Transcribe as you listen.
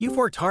You've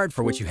worked hard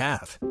for what you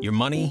have. Your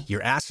money,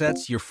 your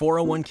assets, your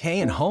 401k,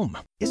 and home.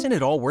 Isn't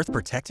it all worth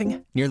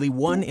protecting? Nearly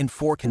 1 in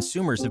 4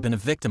 consumers have been a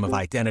victim of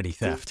identity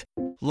theft.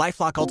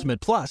 LifeLock Ultimate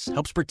Plus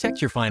helps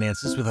protect your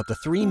finances with up to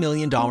 $3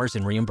 million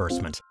in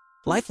reimbursement.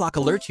 LifeLock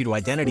alerts you to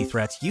identity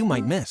threats you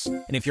might miss.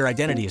 And if your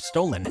identity is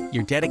stolen,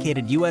 your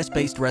dedicated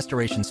U.S.-based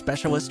restoration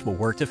specialist will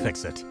work to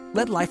fix it.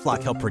 Let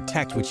LifeLock help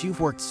protect what you've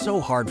worked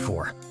so hard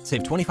for.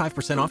 Save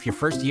 25% off your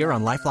first year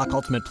on LifeLock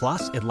Ultimate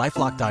Plus at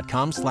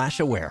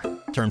LifeLock.com/aware.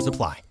 Terms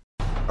apply.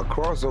 A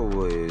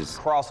crossover is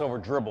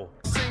crossover dribble.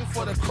 Sing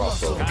for the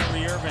crossover.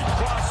 Kyrie Irving,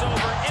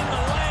 crossover in the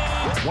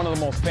lane. One of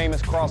the most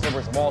famous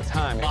crossovers of all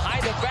time.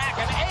 Behind the back,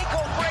 an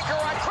ankle breaker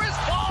on Chris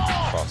Paul.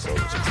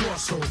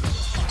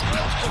 Crossover.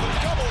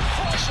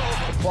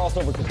 The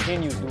crossover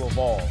continues to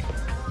evolve.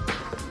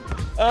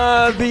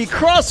 The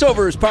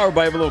crossover is powered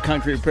by Everlow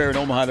Concrete Repair in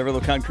Omaha at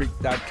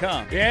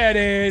everlowconcrete.com. Yeah, it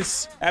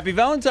is. Happy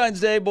Valentine's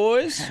Day,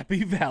 boys.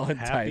 Happy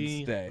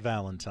Valentine's Day.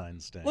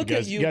 Valentine's Day. Look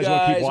guys, at you guys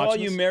wanna keep guys, all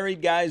watching you this?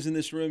 married guys in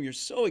this room. You're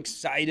so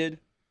excited.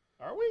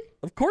 Are we?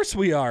 Of course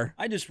we are.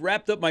 I just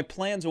wrapped up my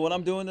plans of what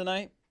I'm doing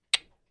tonight.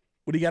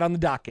 What do you got on the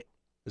docket?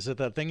 Is it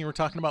that thing you were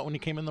talking about when you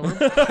came in the room?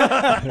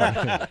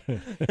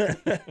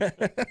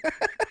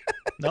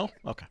 No?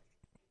 Okay.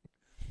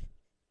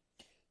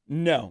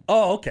 No.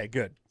 Oh, okay,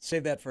 good.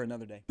 Save that for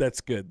another day.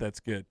 That's good. That's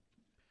good.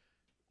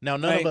 Now,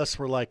 none of us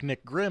were like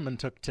Nick Grimm and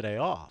took today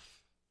off.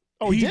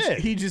 Oh, he did.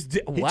 He just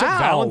did. He Wow. took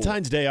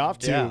Valentine's Day off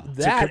Yeah.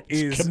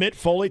 to commit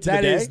fully to that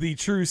the day. is the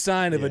true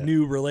sign of a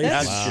new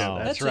relationship. Wow.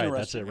 That's right.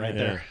 That's it right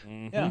there.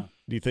 Yeah.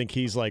 Do you think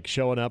he's like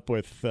showing up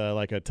with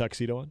like a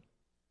tuxedo on?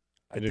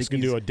 And just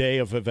think gonna do a day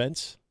of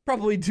events?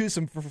 Probably do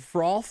some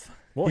froth.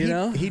 Well, you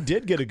know? he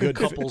did get a good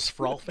Couples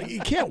frothing. You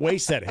can't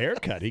waste that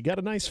haircut. He got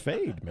a nice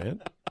fade,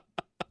 man.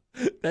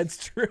 That's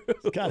true.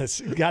 Got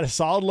a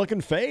solid looking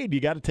fade. You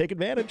got to take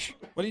advantage.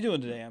 What are you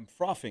doing today? I'm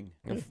frothing.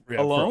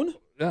 Yeah, Alone?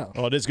 Yeah.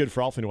 Oh, it is good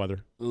frothing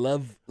weather.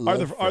 Love Are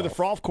the froth.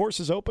 froth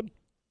courses open?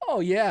 Oh,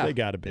 yeah. They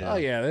got to be. Oh,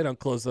 yeah. They don't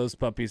close those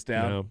puppies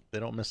down. No. They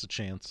don't miss a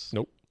chance.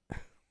 Nope.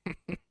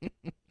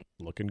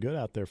 Looking good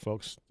out there,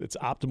 folks. It's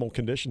optimal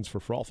conditions for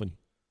frothing.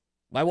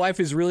 My wife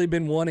has really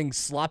been wanting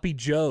sloppy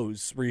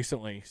joes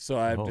recently, so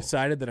I've Oh.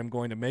 decided that I'm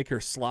going to make her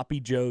sloppy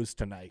joes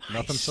tonight.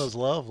 Nothing says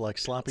love like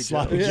sloppy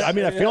Sloppy joes. Joe. I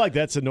mean, I feel like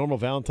that's a normal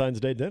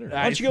Valentine's Day dinner.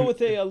 Why don't you go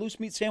with a loose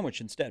meat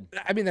sandwich instead?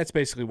 I mean, that's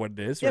basically what it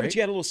is, Yeah, right? but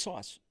you got a little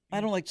sauce. I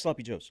don't like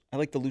sloppy joes. I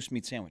like the loose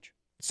meat sandwich.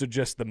 So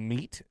just the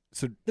meat.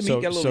 So The meat So-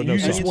 got a so little no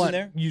onions sauce. in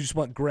there. you just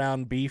want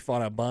ground beef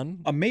on a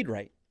bun. Made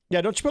right. Yeah,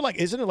 don't you put like,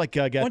 isn't it like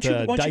got Why don't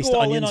you diced go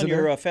all in onions on in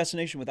there? your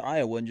fascination with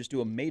Iowa and just do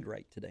a made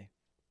right today?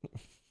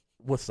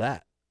 What's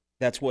that?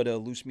 That's what a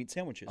loose meat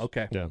sandwich is.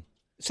 Okay. Yeah.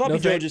 Sloppy No,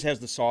 Joe thank- just has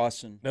the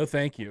sauce and No,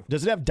 thank you.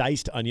 Does it have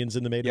diced onions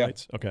in the made Yeah.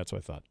 rights? Okay, that's what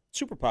I thought.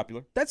 super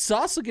popular. That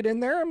sauce will get in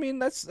there. I mean,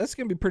 that's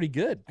going to be pretty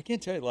good. I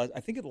can't tell you. I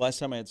think the last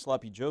time I had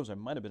sloppy joes, I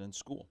might have been in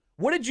school.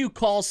 What did you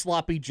call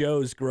sloppy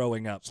joes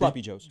growing up?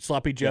 Sloppy joes.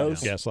 Sloppy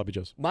joes? Yeah, sloppy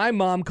joes. My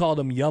mom called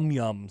them yum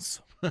yums.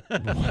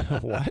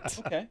 What?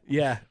 Okay.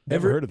 Yeah.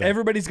 Never heard of that.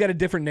 Everybody's got a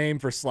different name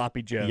for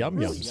sloppy joes. Yum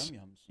Really? yums.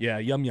 Yum yums. Yeah,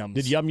 yum yums.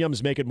 Did Yum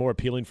Yums make it more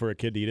appealing for a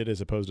kid to eat it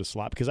as opposed to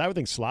slop? Because I would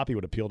think sloppy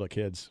would appeal to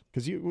kids.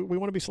 Because we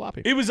want to be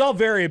sloppy. It was all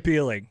very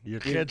appealing. Your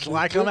kids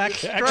like them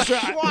extra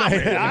sloppy.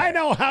 I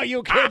know how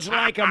you kids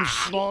like them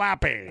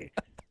sloppy.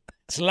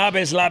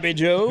 Sloppy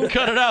Joe.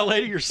 Cut it out,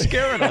 lady. You're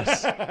scaring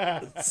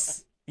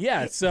us.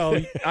 Yeah, so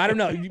I don't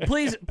know.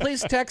 Please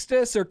text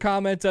us or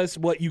comment us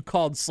what you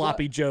called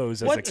sloppy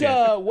joes as a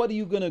kid. What are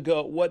you gonna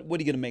go? What are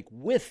you gonna make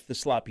with the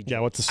sloppy joe? Yeah,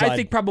 what's the side? I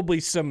think probably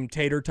some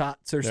tater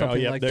tots or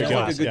something like there that. you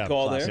go. Like a good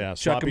call there. Yeah,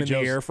 Chuck them sloppy in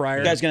joes. the air fryer.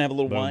 You guys gonna have a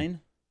little Boom. wine?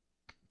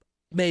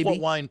 Maybe. What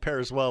wine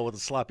pairs well with a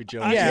sloppy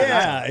joe?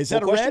 Yeah, is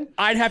that a question? red?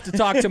 I'd have to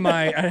talk to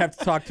my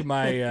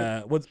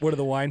what are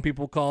the wine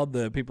people called?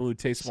 The people who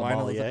taste wine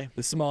all the Sommelier. time?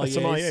 The sommeliers. A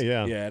sommelier,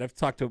 yeah. Yeah, I'd have to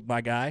talk to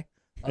my guy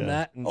on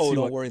that. And Oh, see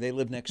don't what, worry, they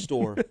live next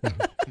door.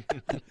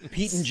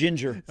 Pete and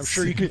Ginger. I'm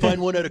sure you can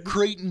find one at a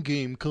Creighton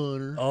game,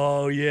 Connor.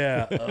 Oh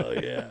yeah. Oh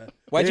yeah.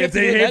 Why'd you have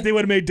to do if that? they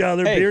would have made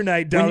dollar Hey, beer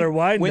night, when dollar you-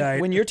 wine when, night.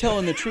 When you're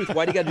telling the truth,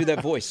 why do you got to do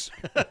that voice?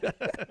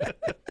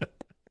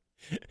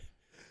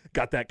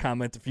 Got that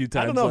comment a few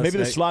times. I don't know. last Maybe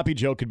the night. sloppy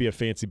Joe could be a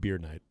fancy beer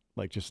night.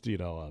 Like just,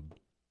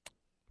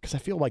 because I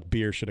feel like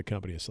beer should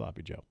accompany a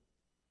sloppy Joe.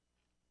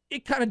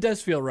 It kind of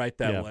does feel right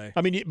that Yeah. way.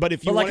 I mean, but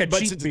if you But like want a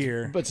cheap since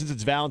beer. but since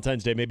it's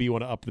Valentine's Day, maybe you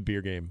want to up the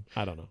beer game.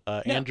 I don't know.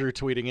 Andrew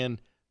tweeting in,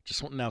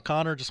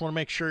 Connor, just want to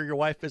make sure your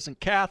wife isn't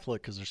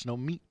Catholic because there's no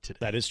meat today.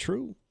 That is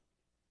true.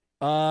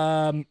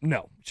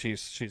 No,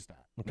 she's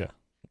not. Okay,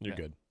 you're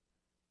Yeah. good.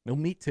 No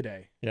meat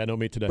today. Yeah, no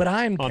meat today. But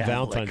I'm on Catholic.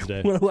 Valentine's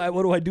Day.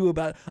 What do I do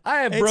about it?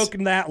 I have It's-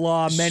 broken that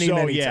law many so,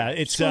 times. It's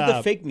Let's go with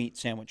the fake meat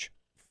sandwich.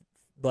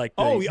 like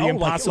the, the like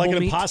impossible an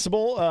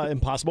meat.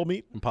 impossible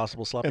meat.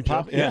 Impossible sloppy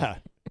joe.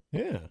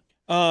 Yeah.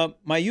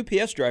 My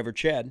UPS driver,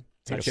 Chad,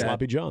 It's like a Chad.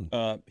 sloppy John.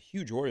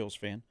 huge Orioles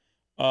fan,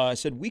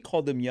 said we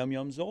called them yum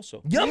yums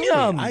also. Yum Really?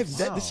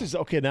 yums. This is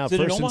okay now. Is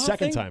it an First and Omaha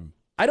second thing? time.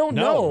 I don't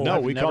know. No,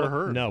 I've we never call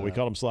heard them. No, of we that.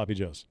 call them sloppy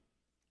joes.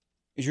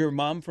 Is your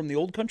mom from the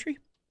old country?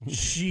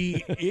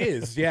 She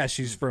is. Yeah,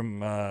 she's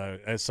from,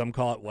 as some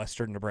call it,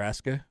 Western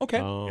Nebraska. Okay.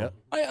 Yep.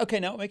 Okay,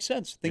 now it makes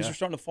sense. Things Yeah. are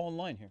starting to fall in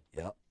line here.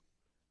 Yep.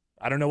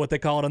 I don't know what they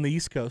call it on the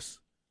East Coast.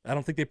 I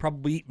don't think they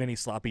probably eat many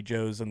sloppy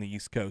joes on the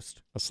East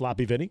Coast. A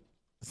sloppy Vinny?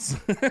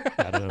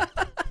 I don't know.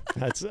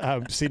 That's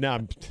see now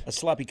A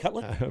sloppy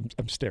cutlet?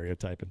 I'm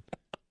stereotyping.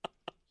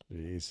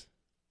 Jeez.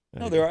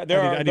 No, there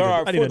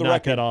are. I need to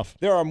knock that off.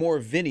 There are more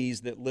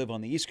Vinnies that live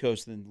on the East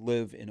Coast than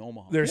live in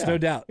Omaha. There's no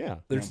doubt. Yeah.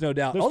 There's no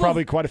doubt. There's Although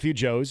probably quite a few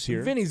Joes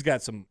here. Vinny's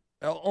got some.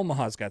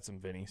 Omaha's got some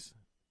Vinnies.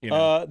 You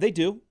know. They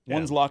do. Yeah.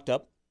 One's locked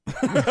up.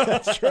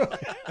 That's true.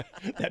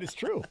 That is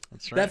true.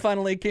 That's right. That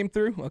finally came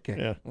through? Okay.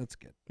 Yeah. That's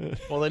good.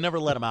 Well, they never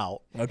let him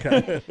out.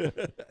 Okay.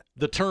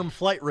 The term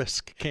flight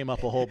risk came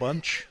up a whole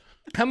bunch.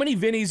 How many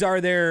Vinnies are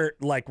there,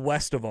 like,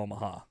 west of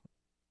Omaha?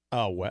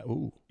 Oh,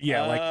 ooh.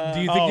 Yeah, like,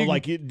 do you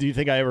think do you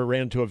think I ever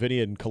ran into a Vinny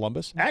in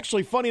Columbus?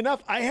 Actually, funny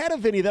enough, I had a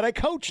Vinny that I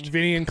coached.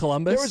 Vinny in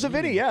Columbus? There was a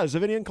Vinny, yeah, there's a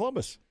Vinny in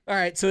Columbus. All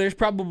right, so there's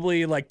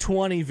probably like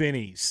 20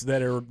 Vinnies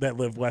that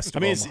live west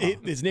of Omaha.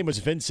 His name was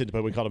Vincent,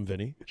 but we called him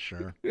Vinny.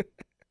 Sure.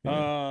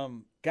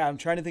 God, I'm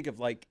trying to think of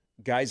like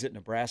guys at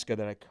Nebraska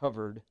that I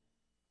covered.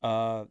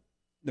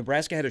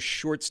 Nebraska had a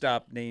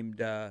shortstop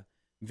named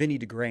Vinny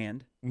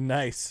DeGrand.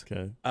 Nice.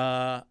 Okay.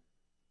 I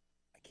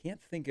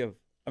can't think of.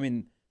 I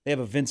mean, they have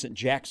a Vincent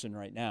Jackson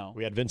right now.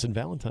 We had Vincent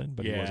Valentine,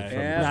 but he wasn't from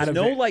Yeah, Not but a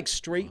no Vin- like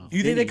straight.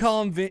 You think they Vinnies.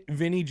 call him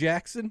Vinny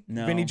Jackson?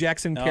 No. Vinny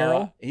Jackson No,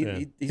 Carroll?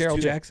 he's Carroll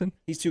too, Jackson?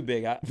 He's too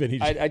big. Vinny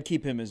I'd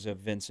keep him as a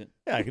Vincent.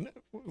 Yeah,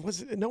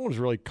 no one was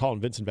really calling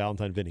Vincent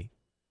Valentine Vinny.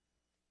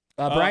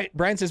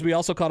 Brian says we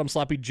also called them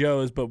sloppy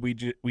joes, but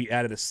we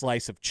added a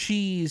slice of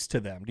cheese to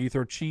them. Do you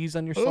throw cheese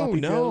on your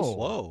sloppy joes?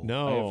 Whoa.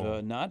 No. I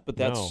have not, but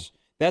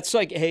that's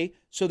like, hey,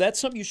 so that's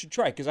something you should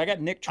try because I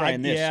got Nick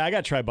trying this. Yeah, I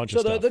got to try a bunch So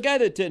of stuff. the guy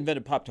that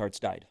invented Pop-Tarts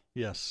died.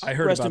 Yes. I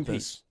heard Rest about in this.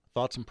 peace.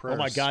 Thoughts and prayers. Oh,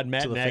 my God,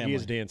 Matt to the Nagy family.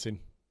 is dancing.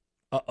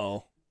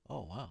 Uh-oh.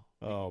 Oh, wow.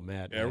 Oh,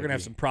 Matt Yeah, we're going to have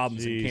Nagy. some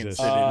problems in Kansas Jesus.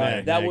 City.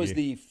 Matt That was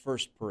Nagy. the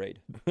first parade.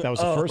 That was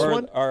the first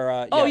one?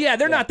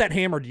 They're not that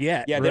hammered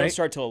yet, Yeah, they right? don't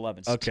start till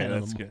 11. Okay, 10 in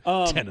that's the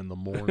good. 10 in the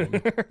morning.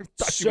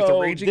 Thought she was a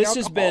So raging this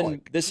has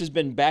alcoholic.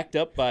 been backed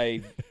up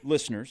by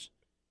listeners.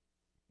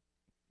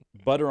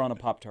 Butter on a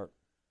Pop-Tart.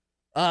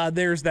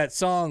 There's that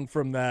song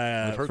from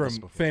I've heard this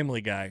from before.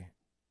 Family Guy.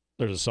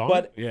 There's a song?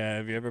 But Yeah,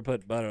 have you ever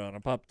put butter on a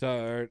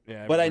Pop-Tart?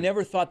 Yeah. I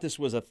never thought this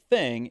was a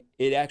thing.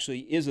 It actually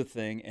is a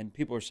thing, and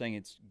people are saying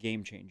it's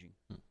game-changing.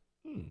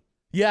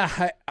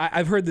 Yeah,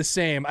 I've heard the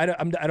same. I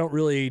don't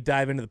really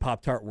dive into the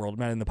Pop-Tart world. I'm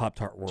not in the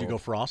Pop-Tart world. Do you go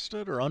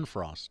frosted or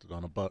unfrosted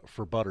on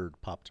for buttered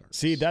Pop-Tarts?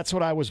 See, that's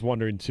what I was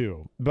wondering,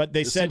 too. But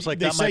they It said seems like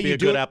they that say might be you a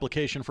do good it-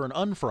 application for an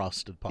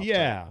unfrosted Pop-Tart.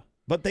 Yeah,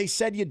 but they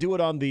said you do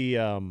it on the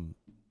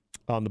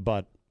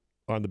butt,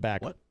 on the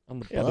back. What? on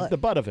the Yeah, butt? the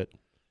butt of it.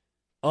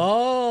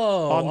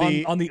 Oh,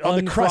 on the crust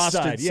uncrusted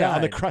side. Yeah,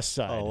 on the crust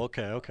side. Oh,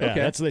 okay, okay. Yeah,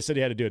 that's what they said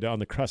you had to do it on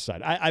the crust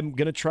side. I'm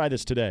going to try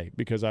this today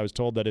because I was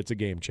told that it's a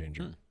game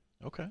changer.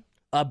 Okay.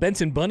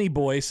 Benson Bunny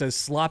Boy says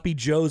Sloppy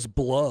Joe's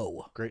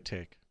blow. Great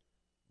take.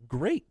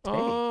 Great. Take.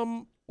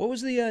 What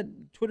was the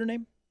Twitter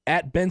name?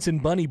 At Benson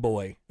Bunny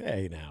Boy.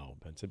 Hey now,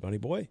 Benson Bunny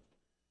Boy.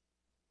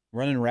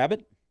 Running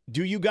Rabbit?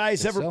 Do you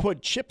guys Guess ever so.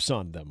 put chips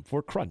on them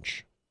for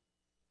crunch?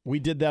 We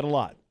did that a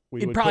lot. We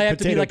It'd would probably put have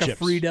to be potato like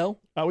chips. a Frito.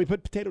 We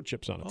put potato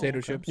chips on it.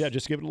 Potato chips. Yeah,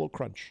 just give it a little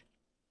crunch.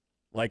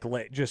 Like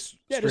just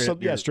Yeah, straight, just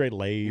up straight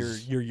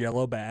Lay's. your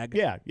yellow bag.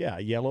 Yeah,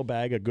 a yellow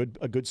bag, a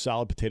good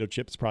solid potato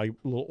chip. It's probably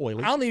a little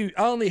oily. I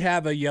only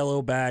have a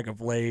yellow bag of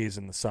Lay's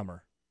in the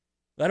summer.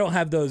 I don't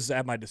have those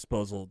at my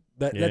disposal.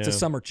 That's a Yeah.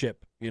 summer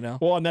chip, you know?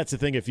 Well, and that's the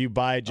thing. If you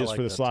buy it just like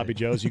for the that sloppy too.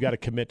 joes, you got to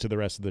commit to the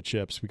rest of the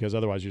chips because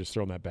otherwise you're just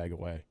throwing that bag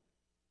away,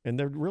 and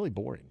they're really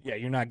boring. Yeah,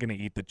 you're not going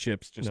to eat the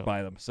chips just No.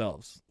 by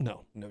themselves.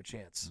 No. No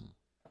chance.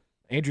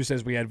 Andrew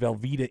says we add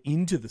Velveeta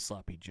into the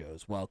Sloppy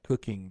Joes while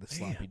cooking the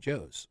Sloppy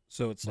Joes.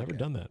 So it's Never like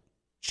done that.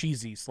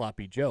 cheesy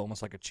Sloppy Joe,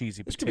 almost like a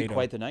cheesy This could be potato.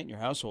 quite the night in your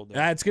household.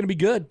 There. It's going to be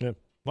good. Yeah, a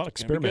lot of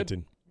It's gonna be good.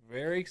 experimenting.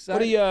 Very What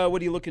excited. are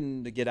you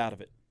looking to get out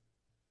of it?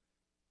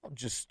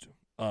 Just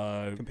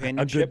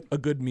Companionship? a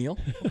good meal.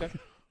 Okay.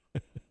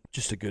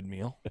 Just a good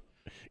meal.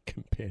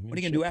 Companionship. What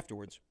are you gonna do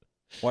afterwards?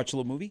 Watch a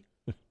little movie?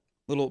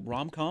 Little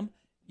rom-com?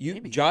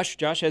 Josh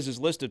has his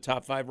list of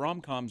top 5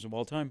 rom-coms of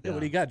all time. Yeah, what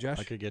do you got, Josh?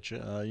 I could get you.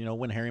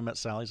 When Harry Met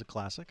Sally's a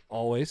classic.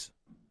 Always.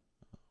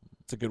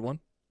 It's a good one.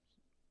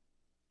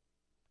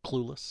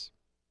 Clueless.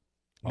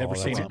 Never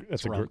seen it.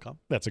 It's a rom-com.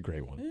 That's a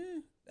great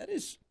one. That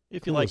is.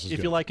 If Clueless you like, is if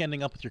good. you like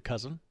ending up with your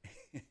cousin.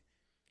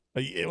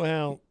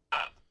 Well,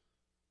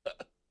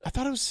 I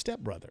thought it was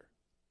stepbrother.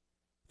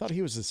 I thought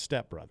he was his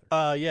stepbrother.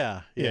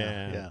 Yeah.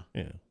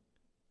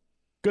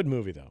 Good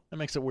movie though. That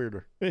makes it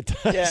weirder. It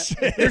does.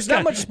 Yeah. There's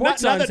not much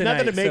sports not on that, tonight.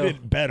 Not that it made so-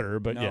 it better,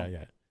 but No.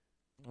 yeah.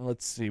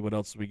 Let's see what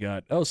else we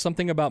got. Oh,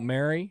 Something About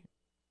Mary.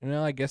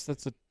 I guess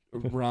that's a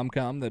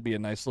rom-com. That'd be a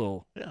nice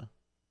little. Yeah.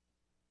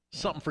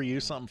 Something for you,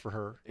 something for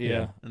her.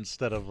 Yeah.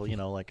 Instead of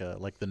like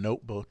The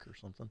Notebook or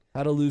something.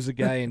 How to Lose a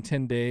Guy in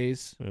 10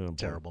 Days. Oh, boy.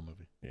 Terrible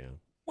movie. Yeah.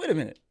 Wait a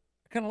minute.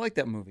 I kind of like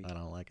that movie. I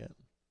don't like it.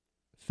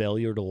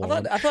 failure to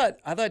launch. I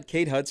thought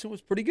Kate Hudson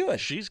was pretty good.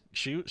 She's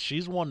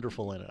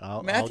wonderful in it. Matthew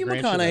I'll grant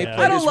you McConaughey that.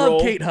 played I don't his love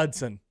role. Kate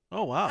Hudson.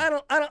 Oh wow.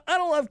 I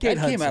don't love Kate That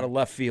Hudson. came out of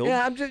left field.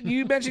 Yeah,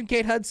 you mentioned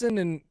Kate Hudson,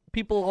 and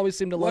people always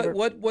seem to love her.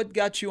 What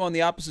got you on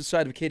the opposite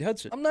side of Kate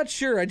Hudson? I'm not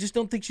sure. I just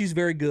don't think she's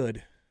very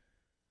good.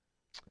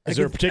 Is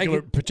there a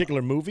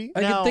particular movie?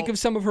 I can think of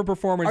some of her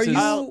performances.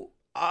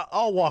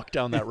 I'll walk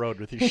down that road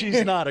with you.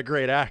 She's not a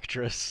great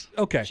actress.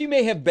 Okay. She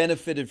may have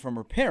benefited from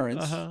her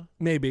parents,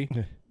 Maybe.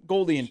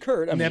 Goldie and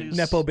Kurt. I mean,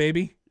 Nepo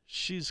baby.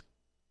 She's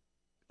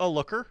a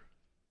looker.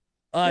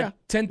 10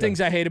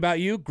 Things I Hate About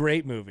You.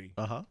 Great movie.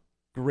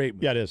 Great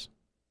movie. Yeah, it is.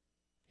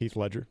 Heath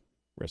Ledger,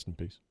 rest in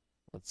peace.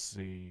 Let's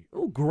see.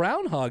 Oh,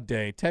 Groundhog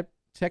Day.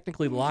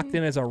 Technically locked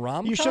in as a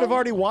rom-com. You should have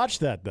already watched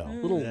that, though.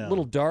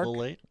 Little dark. A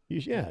little late. You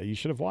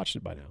should have watched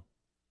it by now.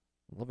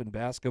 Loving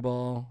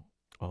Basketball.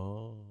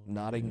 Oh,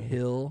 Notting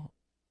Hill.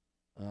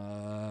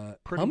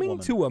 Pretty Coming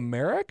Woman. to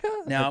America?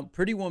 now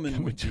Pretty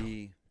Woman would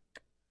be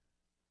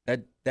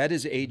that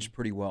is aged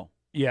pretty well.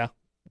 Yeah,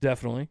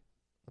 definitely.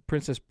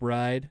 Princess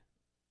Bride.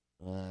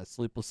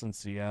 Sleepless in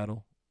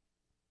Seattle.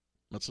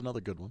 That's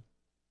another good one.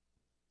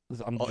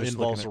 I'm just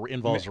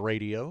Involves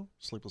radio.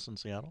 Sleepless in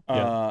Seattle. we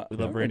love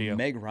remember radio.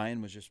 Meg Ryan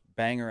was just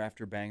banger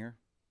after banger.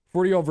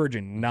 40-Year-Old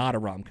Virgin. Not a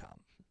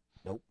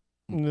rom-com.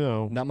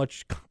 no. Not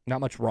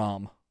much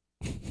rom.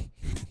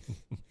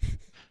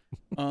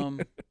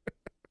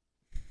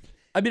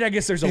 I mean, I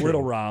guess there's a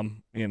little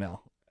rom,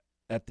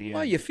 at the end.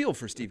 Well, you feel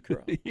for Steve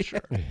Carell.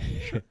 Sure.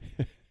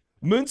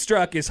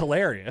 Moonstruck is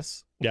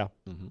hilarious Yeah.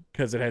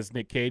 because it has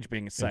Nick Cage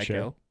being a psycho,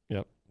 Cher.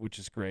 Yep. which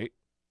is great.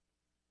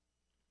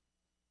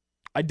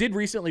 I did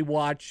recently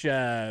watch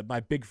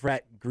My Big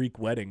Fat Greek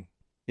Wedding.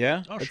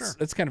 Yeah? Oh, sure.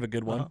 That's kind of a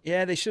good one.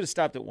 Yeah, they should have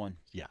stopped at one.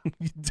 Yeah.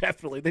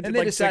 Definitely. They did And they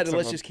like decided, 6 of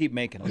let's them. just keep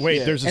making them.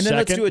 Wait, there's a and then second?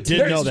 let's do a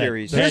Didn't TV know that.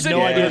 series. There's no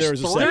idea there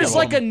was a second There's one.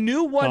 like a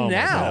new one Oh, my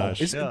now. gosh.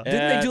 Didn't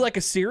they do like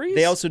a series?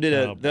 They also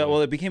did boy.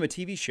 well, it became a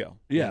TV show.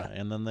 Yeah.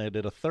 And then they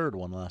did a third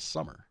one last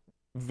summer.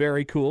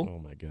 Very cool. Oh,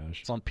 my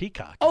gosh. It's on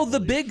Peacock. Oh, I The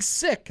believe. Big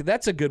Sick.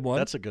 That's a good one.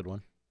 That's a good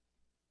one.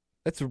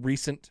 That's a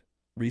recent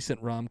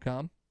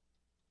rom-com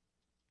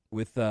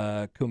with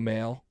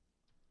Kumail.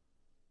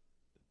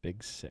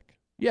 Big Sick.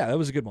 Yeah, that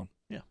was a good one.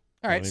 Yeah.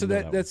 All right, I so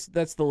didn't know that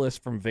that's the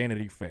list from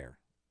Vanity Fair.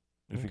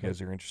 If you Okay.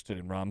 guys are interested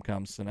in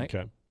rom-coms tonight.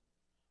 Okay.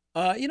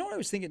 You know what I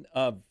was thinking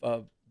of?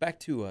 Back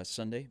to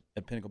Sunday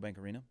at Pinnacle Bank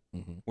Arena,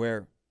 Mm-hmm.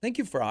 where thank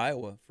you for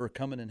Iowa for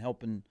coming and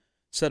helping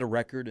set a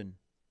record and,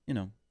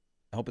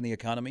 helping the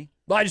economy.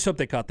 Well, I just hope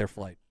they caught their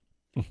flight.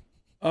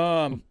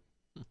 I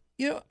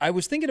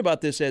was thinking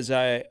about this as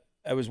I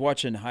was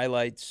watching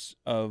highlights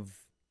of,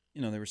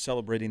 they were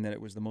celebrating that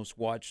it was the most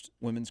watched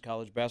women's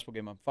college basketball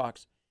game on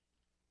Fox.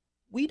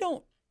 We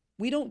don't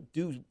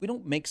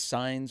make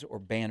signs or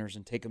banners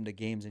and take them to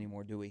games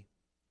anymore, do we?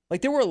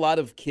 Like there were a lot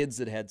of kids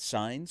that had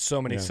signs,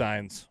 So many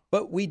signs.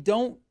 but we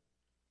don't.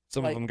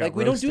 Some like, of them got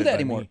we don't do roasted that by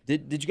anymore. me.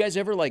 Did you guys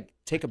ever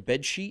take a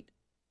bed sheet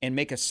and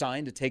make a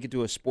sign to take it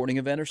to a sporting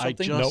event or I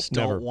something? just Nope,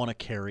 never. don't want to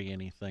carry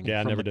anything Yeah,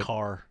 I from never the did.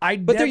 car.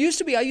 But there used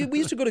to be. We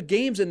used to go to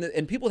games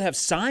and people would have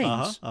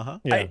signs.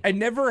 Yeah. I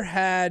never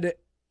had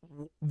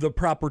the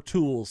proper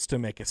tools to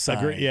make a sign.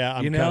 Agree. Yeah,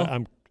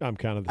 I'm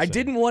kind of the I same.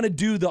 didn't want to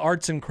do the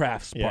arts and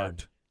crafts Yeah.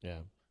 part. Yeah.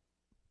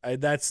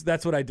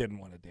 That's what I didn't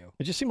want to do.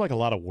 It just seemed like a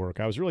lot of work.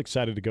 I was really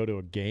excited to go to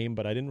a game,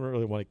 but I didn't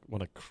really want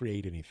to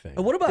create anything.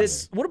 And what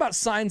about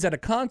signs at a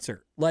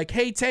concert? Like,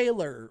 hey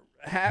Taylor,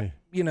 I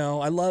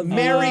love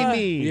Marry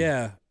me.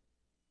 Yeah.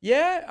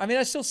 Yeah, I mean,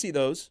 I still see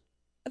those.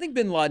 I think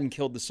Bin Laden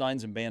killed the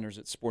signs and banners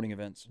at sporting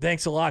events.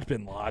 Thanks a lot,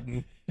 Bin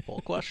Laden. Full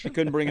I question.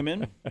 couldn't bring him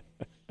in.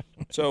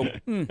 So,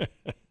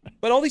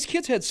 but all these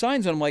kids had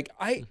signs, and I'm like,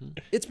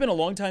 it's been a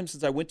long time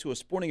since I went to a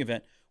sporting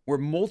event where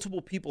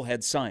multiple people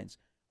had signs.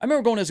 I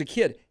remember going as a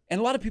kid, and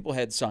a lot of people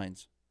had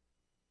signs.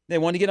 They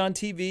wanted to get on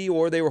TV,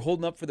 or they were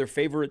holding up for their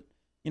favorite,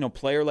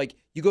 player. Like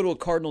you go to a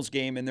Cardinals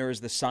game, and there is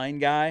the sign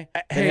guy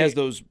that has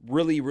those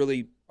really,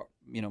 really,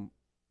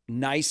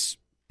 nice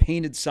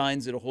painted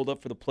signs that'll hold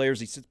up for the players.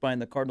 He sits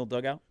behind the Cardinal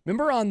dugout.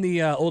 Remember on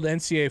the old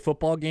NCAA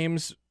football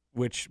games,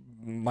 which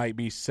might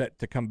be set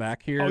to come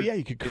back here? Oh, yeah,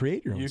 you could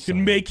create your own You sign.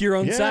 can make your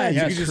own Yeah, signs.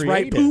 yeah, You can just create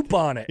write it. poop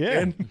on it.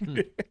 Yeah.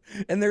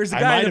 And there's a I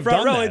guy might in the have front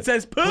done row. that. It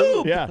says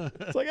poop. Yeah.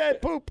 It's like, hey,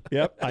 poop.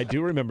 Yep. I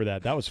do remember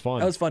that. That was fun.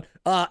 That was fun.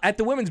 At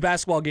the women's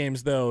basketball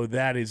games, though,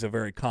 that is a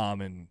very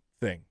common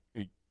thing.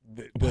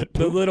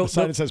 The little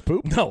sign that says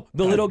poop? No,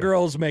 the little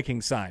girls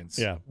making signs.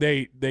 Yeah.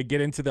 They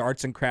get into the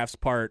arts and crafts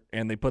part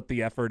and they put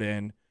the effort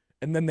in,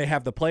 and then they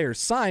have the players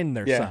sign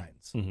their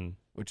signs,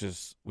 which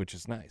is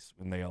nice.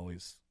 And they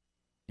always,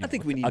 I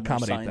think we need more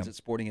accommodate signs them. at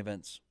sporting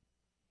events.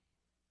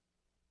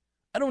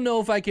 I don't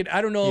know if I could.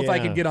 I don't know if I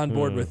could get on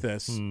board with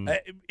this. There's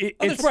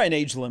It's probably an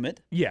age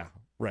limit. yeah,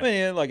 right. I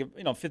mean, like a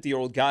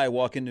 50-year-old guy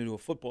walking into a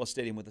football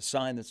stadium with a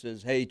sign that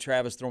says, "Hey,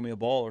 Travis, throw me a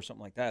ball" or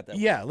something like that.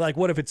 Yeah, like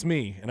what if it's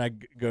me and I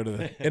go to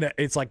the and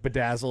it's like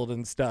bedazzled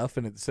and stuff,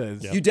 and it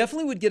says You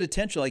definitely would get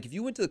attention. Like if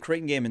you went to the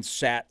Creighton game and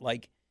sat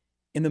like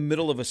in the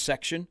middle of a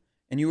section,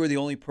 and you were the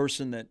only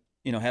person that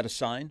had a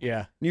sign.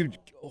 yeah. You'd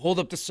hold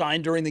up the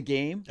sign during the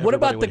game. What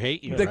about Everybody would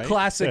hate you, the right?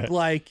 classic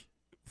like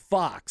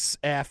Fox,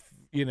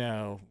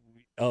 F-OX.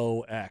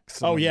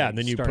 Oh yeah, and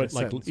then you start a put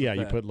like sentence you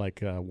with put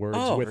like words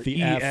Oh, with or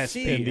the F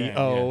ESP, and the yeah,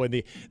 O yeah. and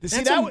the.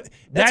 See,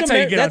 That's how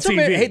you get on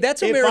TV. Hey,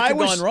 that's If America I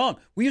was- gone wrong.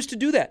 We used to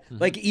do that,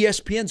 like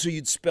ESPN, so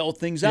you'd spell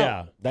things out.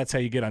 yeah. That's how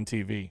you get on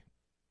TV.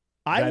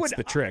 I That's would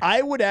the trick.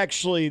 I would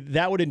actually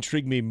that would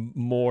intrigue me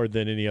more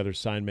than any other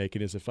sign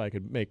making is if I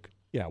could make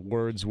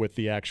words with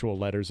the actual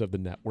letters of the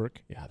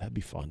network. Yeah, that'd be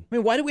fun. I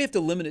mean, why do we have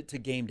to limit it to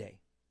game day?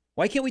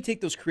 Why can't we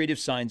take those creative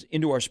signs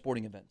into our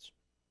sporting events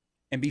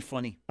and be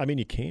funny? I mean,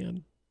 you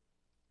can.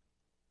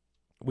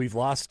 We've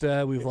lost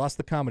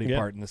the comedy Yeah.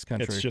 part in this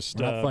country. It's just,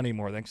 We're not funny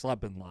anymore. Thanks a lot,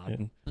 Bin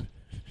Laden.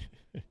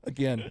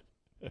 Again.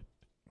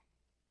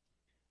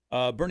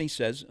 Bernie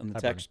says on the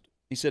text,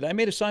 he said, I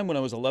made a sign when I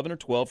was 11 or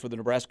 12 for the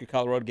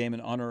Nebraska-Colorado game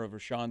in honor of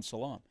Rashawn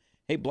Salam.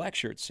 Hey, Black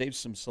Shirt, save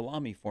some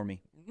salami for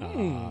me.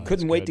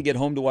 Couldn't wait to get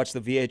home to watch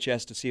the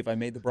VHS to see if I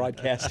made the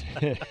broadcast.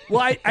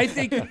 Well, I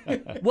think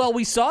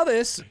we saw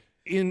this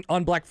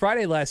on Black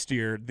Friday last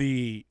year.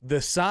 The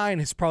sign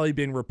has probably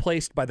been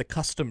replaced by the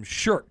custom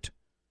shirt.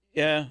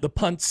 Yeah. The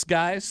punts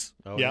guys.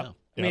 Oh, Yeah.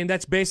 I mean,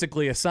 that's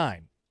basically a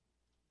sign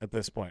at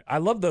this point. I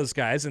love those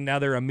guys, and now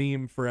they're a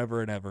meme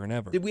forever and ever and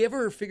ever. Did we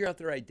ever figure out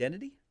their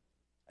identity?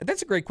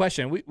 That's a great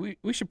question.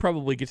 We should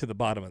probably get to the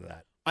bottom of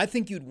that. I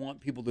think you'd want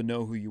people to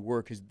know who you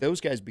were because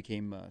those guys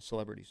became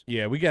celebrities.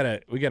 Yeah, we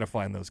gotta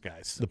find those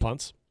guys. The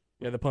punts.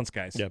 Yeah, the punts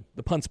guys. Yeah.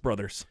 The punts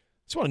brothers.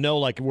 Just want to know,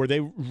 like, were they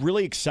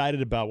really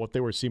excited about what they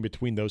were seeing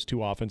between those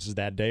two offenses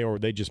that day, or were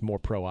they just more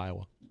pro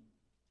Iowa?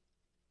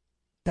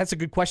 That's a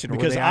good question.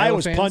 Because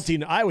Iowa fans?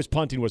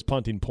 punting was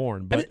punting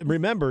porn. But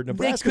remember,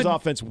 Nebraska's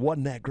offense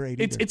wasn't that great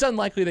either. It's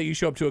unlikely that you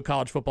show up to a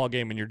college football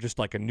game and you're just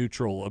like a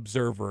neutral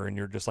observer and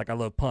you're just like, I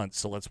love punts,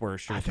 so let's wear a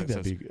shirt. I think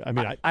that that'd says- be. I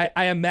mean,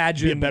 I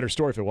imagine be a better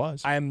story if it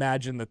was. I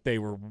imagine that they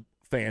were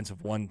fans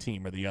of one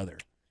team or the other,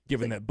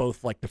 given that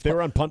both like to. If they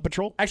were on punt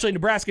patrol, actually,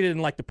 Nebraska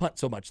didn't like to punt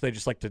so much; they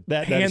just like to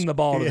that hand is- the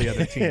ball to the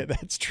other team. Yeah,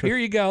 that's true. Here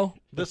you go.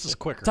 This is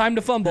quicker. Time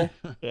to fumble.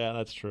 Yeah,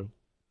 that's true.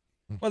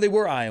 Well, they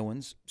were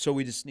Iowans, so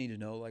we just need to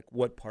know like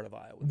what part of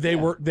Iowa. They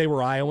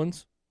were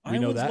Iowans. We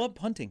know Iowans that. love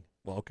punting.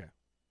 Well, okay,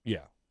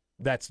 yeah,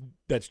 that's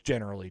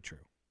generally true.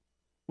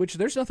 Which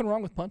there's nothing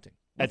wrong with punting.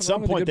 At Nothing some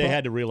wrong with a point, good they punt.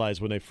 had to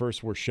realize when they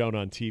first were shown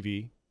on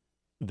TV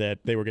that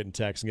they were getting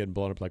texts and getting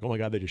blown up. Like, oh my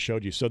God, they just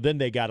showed you. So then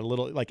they got a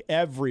little like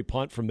every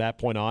punt from that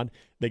point on,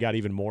 they got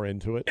even more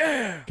into it.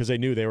 Yeah, because they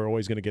knew they were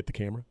always going to get the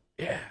camera.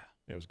 Yeah,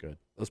 it was good.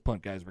 Those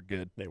punt guys were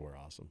good. They were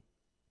awesome.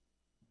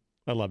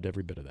 I loved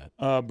every bit of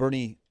that.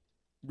 Bernie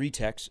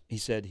retext. He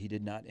said he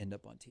did not end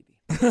up on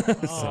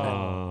TV.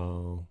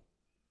 Oh,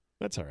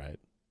 that's all right.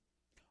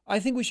 I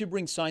think we should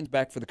bring signs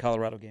back for the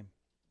Colorado game.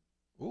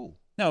 Ooh.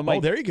 No, it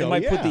might, there you go, It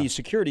might put yeah. the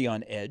security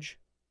on edge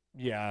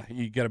Yeah,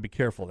 you got to be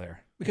careful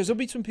there. because there'll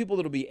be some people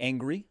that'll be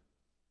angry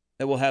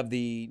that will have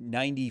the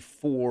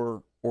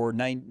 94 or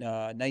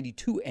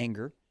 92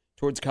 anger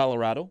towards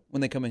Colorado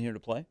when they come in here to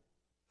play.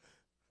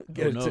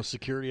 Oh, no,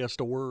 security has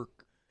to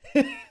work.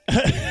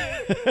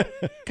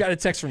 Got a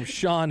text from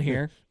Sean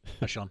here.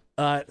 Hi, Sean.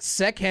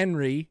 Sec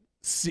Henry,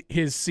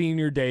 his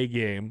senior day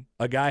game,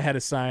 a guy had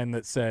a sign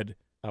that said,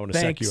 I want to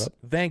sec you up.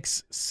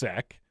 Thanks,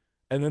 Sec.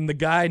 And then the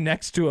guy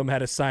next to him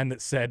had a sign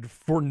that said,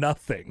 for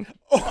nothing.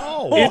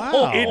 Oh,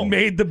 wow. It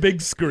made the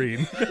big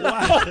screen.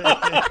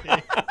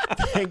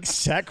 Thanks,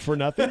 Sec, for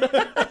nothing.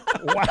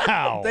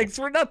 Wow. Thanks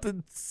for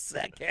nothing,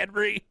 Sec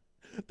Henry.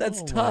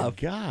 That's tough.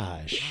 My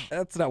gosh.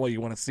 That's not what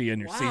you want to see on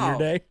your Wow. senior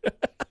day.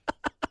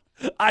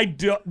 I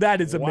do. That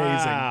is amazing.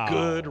 Wow.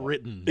 Good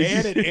written.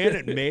 And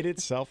it made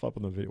itself up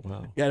on the video.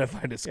 Wow. Got to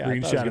find a Yeah, I thought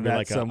it was screenshot gonna of be that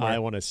like somewhere. I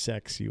want to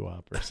sex you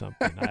up or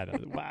something. I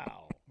don't.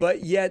 Wow.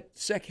 But yet,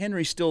 Sec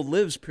Henry still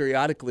lives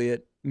periodically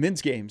at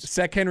men's games.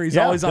 Sec Henry's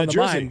Yeah, always on the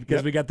jersey. mind because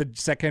Yep. we got the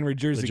Sec Henry The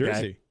jersey,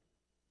 jersey.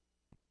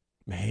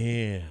 guy.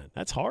 Man,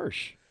 that's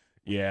harsh.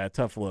 Yeah,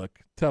 tough look.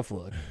 Tough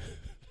look.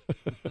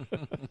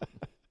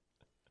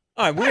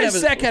 All right, we're gonna have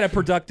Sec had a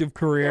productive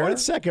career. What did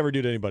Sec ever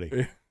do to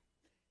anybody?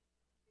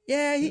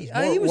 Yeah, he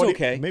More was what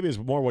okay. Maybe it's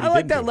more what I he like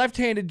didn't that do.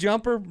 left-handed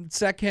jumper,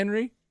 Sec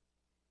Henry.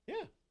 Yeah.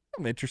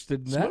 I'm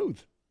interested in that. Smooth.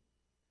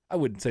 I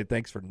wouldn't say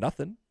thanks for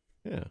nothing.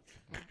 Yeah.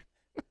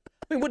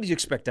 I mean, what did you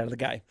expect out of the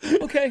guy?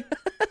 Okay.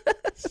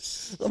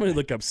 Let me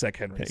look up Sec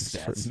Henry's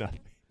Thanks stats. for nothing.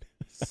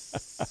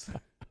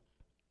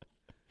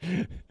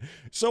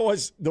 So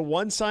was the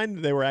one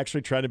sign they were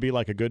actually trying to be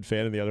like a good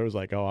fan, and the other was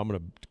like, "Oh, I'm going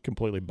to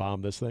completely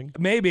bomb this thing."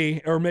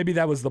 Maybe, or maybe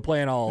that was the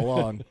plan all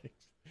along.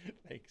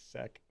 Thanks,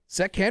 Sec.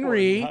 Sec For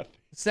Henry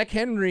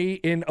nothing.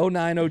 in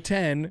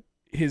 09-010,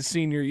 his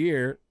senior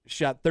year,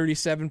 shot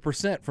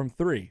 37% from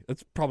three.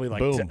 That's probably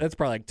Boom.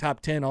 like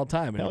top 10 all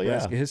time in Hell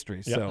Nebraska yeah.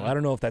 history. Yep. So I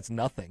don't know if that's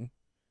nothing.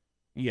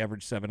 He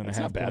averaged That's 7.5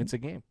 not bad. points a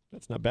game.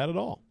 That's not bad at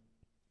all.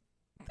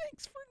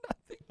 Thanks for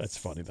nothing. That's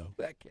funny, though.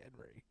 Sec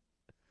Henry.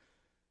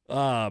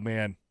 Oh,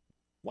 man.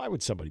 Why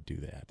would somebody do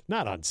that?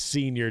 Not on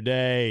senior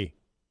day.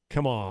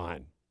 Come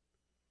on.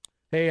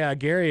 Hey,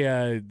 Gary,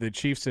 the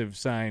Chiefs have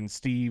signed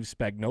Steve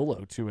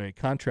Spagnuolo to a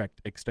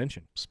contract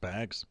extension.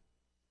 Spags.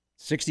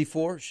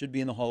 64 should be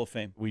in the Hall of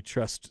Fame. We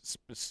trust.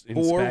 In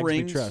 4 Spags,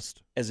 rings we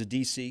trust. as a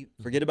DC.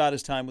 Forget about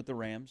his time with the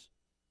Rams.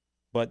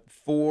 but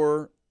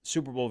 4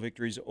 Super Bowl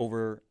victories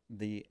over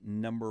the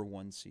number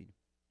 1 seed.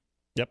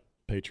 Yep,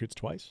 Patriots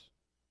twice.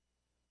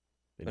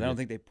 But I don't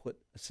think they put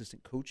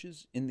assistant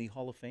coaches in the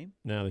Hall of Fame.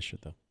 No, they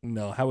should though.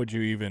 No, how would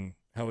you even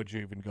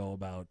go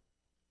about,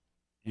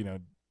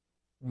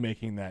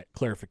 making that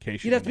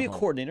clarification? You'd have to be a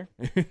coordinator.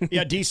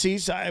 Yeah,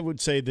 DC's. I would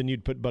say then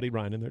you'd put Buddy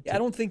Ryan in there. Too. I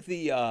don't think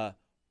the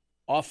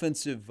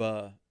offensive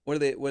what do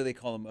they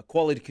call him? A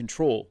quality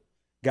control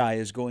guy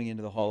is going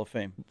into the Hall of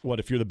Fame. What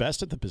if you're the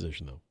best at the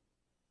position though?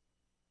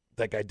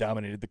 That guy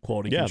dominated the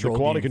quality Yeah, control. the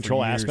quality game for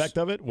control years. aspect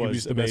of it He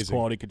was the best amazing.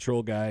 quality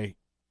control guy.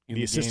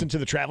 The assistant to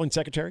the traveling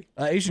secretary?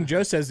 Asian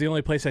Joe says the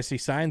only place I see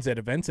signs at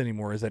events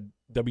anymore is at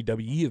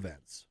WWE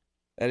events.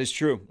 That is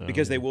true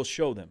because they will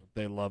show them.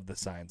 They love the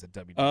signs at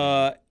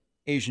WWE.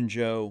 Asian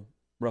Joe,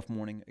 rough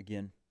morning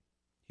again.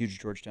 Huge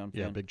Georgetown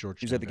fan. Yeah, big Georgetown.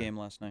 He was at the guy. game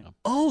last night.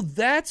 Oh,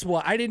 that's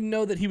why I didn't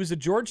know that he was a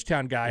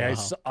Georgetown guy.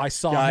 I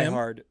saw him.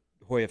 Die-hard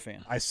Hoya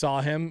fan. I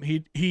saw him.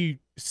 He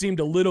seemed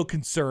a little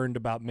concerned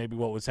about maybe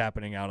what was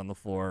happening out on the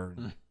floor.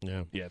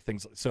 Yeah,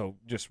 things. So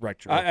just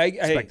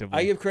retrospectively,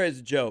 I give credit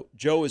to Joe.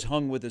 Joe is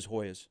hung with his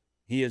Hoyas.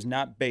 He is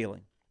not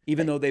bailing,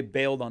 even though they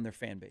bailed on their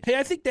fan base. Hey,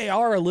 I think they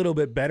are a little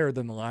bit better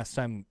than the last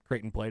time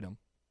Creighton played them.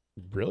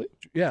 Really?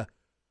 Yeah.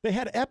 They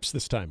had Epps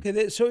this time.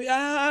 Okay, so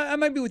I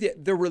might be with you.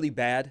 They're really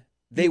bad.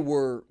 They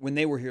were when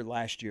they were here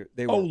last year.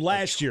 They were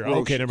last year. Okay,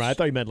 atrocious. never mind. I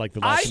thought you meant like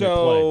the last time they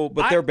played.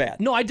 But they're bad.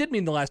 No, I did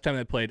mean the last time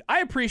they played. I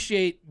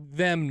appreciate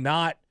them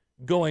not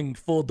going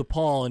full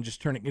DePaul and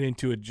just turning it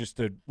into just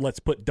a let's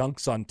put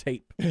dunks on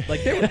tape.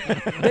 Like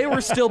they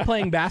were still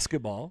playing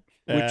basketball,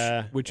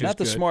 which is not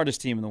the good. smartest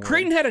team in the world.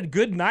 Creighton had a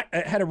good night.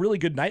 Had a really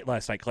good night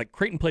last night. Like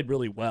Creighton played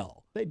really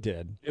well. They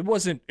did. It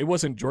wasn't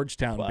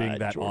Georgetown being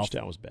that Georgetown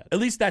awful. was bad. At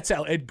least that's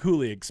how Ed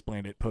Cooley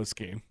explained it post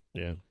game.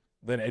 Yeah.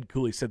 Then Ed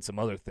Cooley said some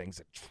other things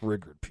that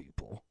triggered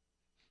people.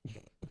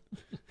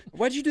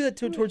 Why'd you do that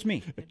towards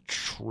me? It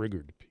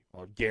triggered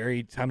people. Oh,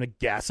 Gary, time to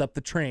gas up the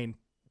train.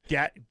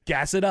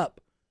 Gas it up.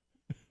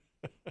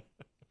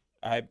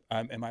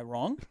 Am I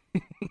wrong?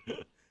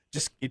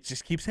 It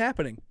just keeps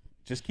happening.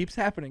 Just keeps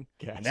happening.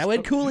 Gas Now Ed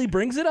up. Cooley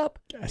brings it up.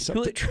 Gas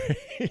up the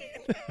train.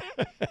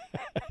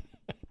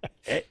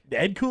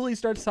 Ed Cooley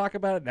starts to talk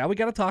about it. Now we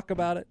got to talk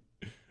about it.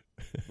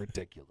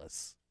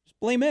 Ridiculous. Just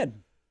blame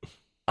Ed.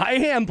 I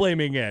am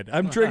blaming Ed.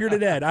 I'm triggered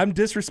at Ed. I'm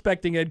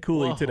disrespecting Ed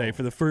Cooley today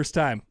for the first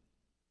time.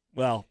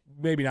 Well,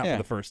 maybe not for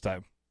the first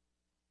time,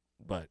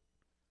 but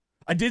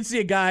I did see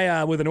a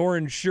guy with an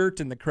orange shirt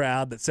in the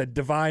crowd that said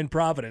Divine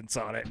Providence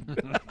on it.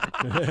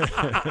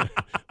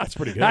 That's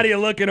pretty good. How do you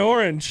look in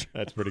orange?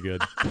 That's pretty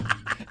good.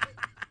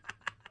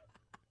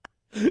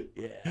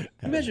 Yeah.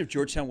 Imagine if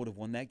Georgetown would have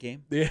won that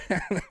game. Yeah.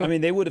 I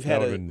mean, they would have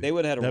had That'd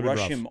to been rush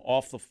rough. him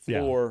off the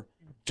floor.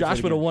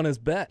 Josh would have won his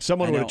bet.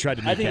 Someone would have tried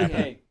to I think, kneecap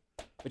him. hey,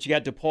 but you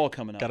got DePaul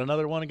coming up. Got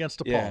another one against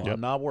DePaul. Yeah. Yep.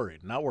 I'm not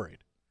worried. Not worried.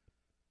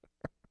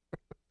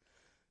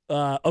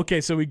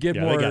 Okay, so we give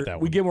Yeah, they got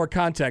that one. more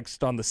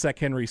context on the Sec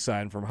Henry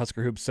sign from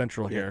Husker Hoops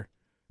Central here.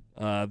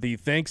 The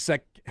thanks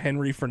Sec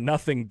Henry for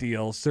nothing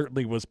deal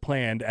certainly was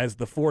planned, as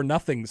the for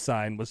nothing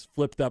sign was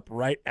flipped up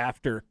right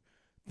after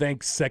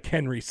thanks Sec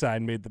Henry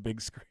sign made the big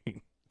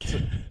screen.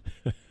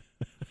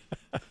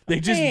 They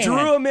just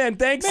drew him in.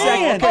 Thanks,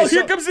 Sec. Okay,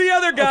 Here comes the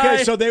other guy.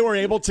 Okay, so they were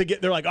able to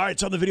get. They're like, all right,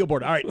 it's on the video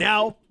board. All right,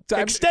 now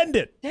extend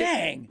it.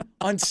 Dang.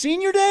 On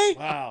senior day?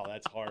 Wow,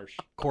 that's harsh.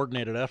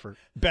 Coordinated effort.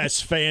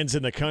 Best fans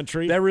in the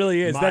country. That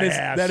really is. My That is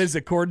ass. that is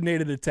a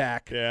coordinated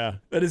attack. Yeah.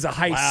 That is a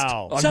heist.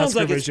 Wow. On Sounds Husker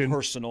like Vision. it's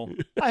personal.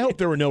 I hope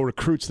there were no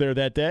recruits there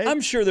that day.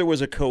 I'm sure there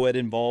was a co-ed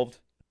involved.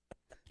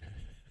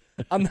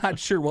 I'm not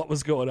sure what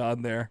was going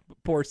on there. But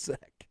poor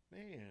Sec.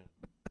 Man.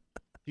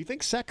 Do you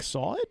think Sec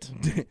saw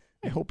it?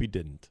 I hope he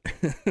didn't.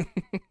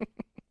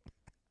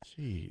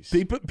 Jeez.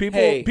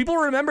 People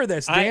remember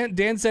this.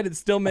 Dan said it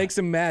still makes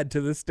him mad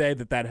to this day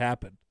that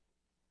happened.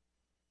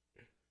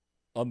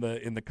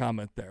 In the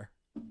comment there.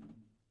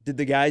 Did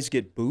the guys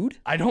get booed?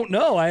 I don't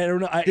know.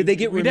 Did they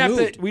get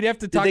removed? We'd have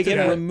to talk Did they to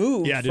get the-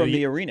 removed from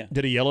the arena?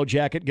 Did a yellow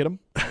jacket get him?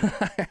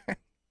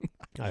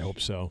 I hope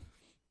so.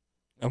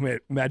 I mean,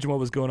 imagine what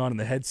was going on in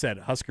the headset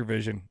at Husker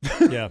Vision.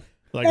 Yeah.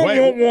 Like,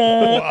 wait.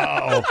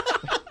 Wow.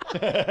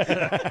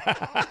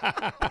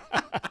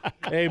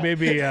 Hey,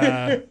 maybe.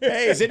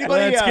 Hey, is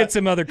anybody? Let's get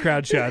some other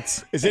crowd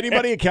shots. Is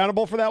anybody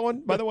accountable for that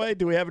one? By the way,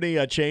 do we have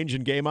any change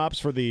in game ops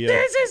for the?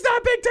 This is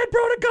not Big Ten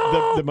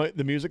protocol.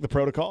 The music, the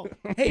protocol.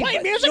 Hey, play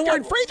music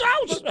on free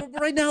throws.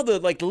 Right now, the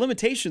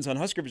limitations on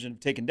Husker Vision have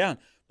taken down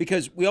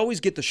because we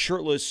always get the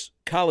shirtless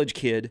college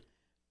kid,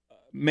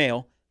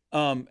 male,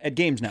 at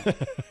games now.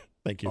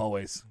 Thank you.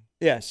 Always.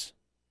 Yes.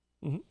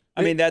 Mm-hmm.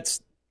 I mean,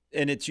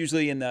 it's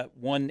usually in that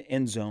one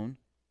end zone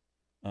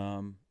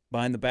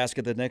behind the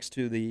basket that's next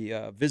to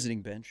the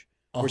visiting bench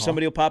where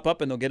somebody will pop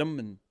up and they'll get them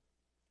and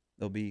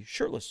they'll be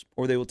shirtless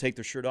or they will take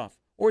their shirt off.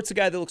 Or it's a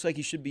guy that looks like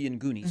he should be in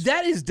Goonies.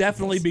 That has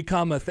definitely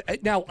become a thing.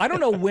 Now, I don't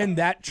know when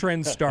that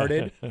trend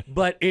started,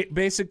 but it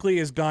basically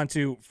has gone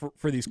to,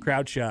 for these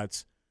crowd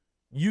shots,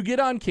 you get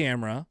on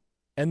camera,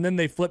 and then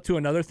they flip to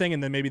another thing,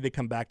 and then maybe they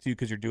come back to you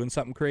because you're doing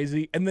something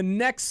crazy. And the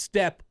next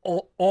step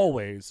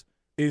always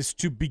is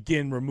to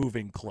begin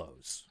removing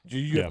clothes.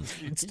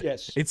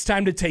 Yes. It's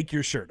time to take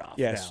your shirt off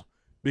Yes. now.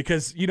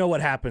 Because you know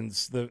what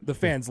happens. The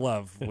fans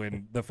love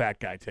when the fat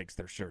guy takes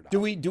their shirt off.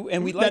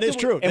 That is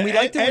true. And we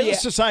like as a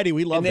society,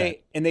 we love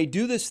that. And they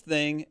do this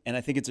thing, and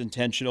I think it's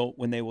intentional,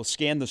 when they will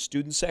scan the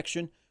student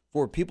section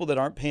for people that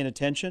aren't paying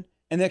attention,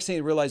 and the next thing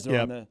they realize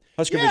they're on the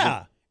Husker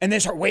Vision, and they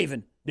start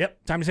waving.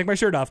 Yep, time to take my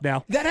shirt off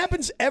now. That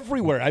happens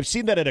everywhere. I've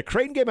seen that at a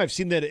Creighton game. I've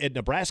seen that at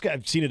Nebraska.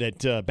 I've seen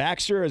it at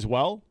Baxter as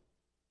well.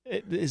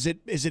 Is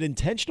it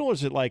intentional, or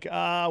is it like,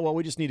 well,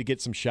 we just need to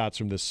get some shots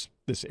from this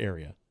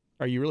area?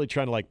 Are you really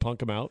trying to like punk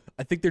them out?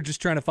 I think they're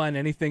just trying to find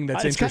anything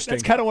that's interesting.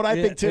 That's kind of what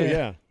I think too.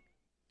 Yeah.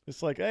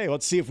 It's like, hey,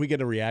 let's see if we get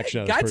a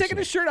reaction. Guy taking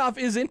his shirt off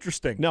is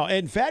interesting. No,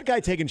 and fat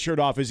guy taking shirt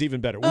off is even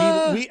better.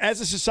 We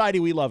as a society,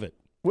 we love it.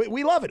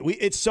 We love it.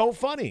 It's so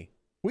funny.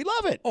 We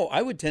love it. Oh,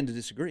 I would tend to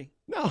disagree.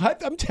 No,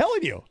 I'm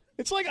telling you,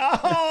 it's like,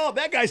 oh,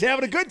 that guy's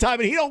having a good time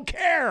and he don't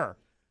care.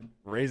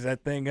 Raise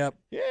that thing up.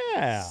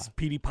 Yeah.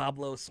 Petey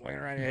Pablo swinging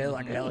around your head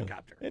like a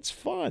helicopter. It's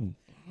fun.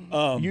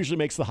 Usually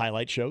makes the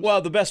highlight shows.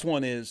 Well, the best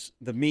one is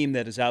the meme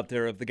that is out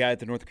there of the guy at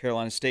the North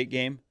Carolina State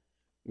game,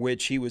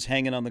 which he was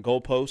hanging on the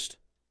goalpost.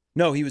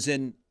 No, he was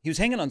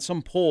hanging on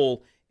some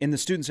pole in the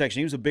student section.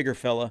 He was a bigger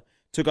fella,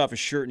 took off his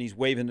shirt, and he's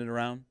waving it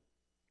around.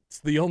 It's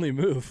the only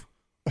move.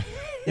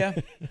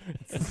 Yeah.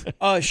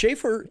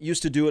 Schaefer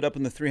used to do it up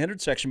in the 300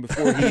 section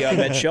before he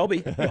met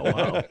Shelby. Oh,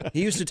 wow.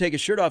 He used to take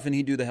his shirt off, and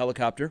he'd do the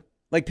helicopter.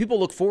 Like, people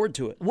look forward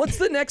to it. What's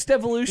the next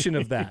evolution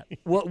of that?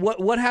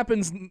 What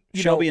happens?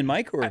 Shelby and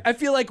Mike? Or I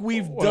feel like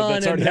we've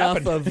done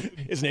enough of.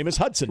 His name is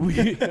Hudson.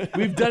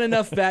 We've done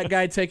enough fat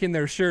guy taking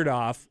their shirt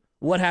off.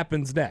 What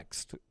happens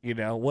next?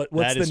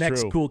 What's the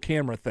next cool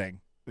camera thing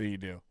that you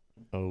do?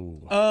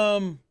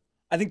 Oh.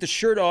 I think the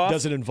shirt off.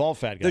 Doesn't involve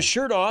fat guy. The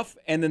shirt off,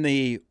 and then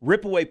the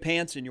rip away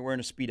pants, and you're wearing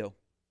a Speedo.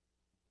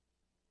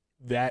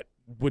 That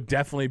would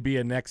definitely be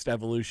a next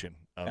evolution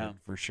of it,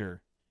 for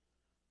sure.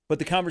 But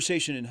the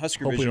conversation in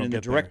Husker Vision in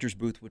the director's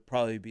booth would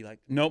probably be like,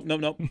 nope.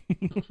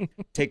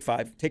 Take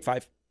five.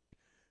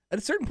 At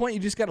a certain point,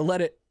 you just got to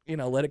let it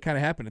kind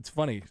of happen. It's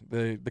funny.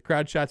 The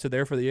crowd shots are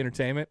there for the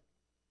entertainment.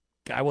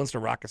 Guy wants to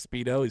rock a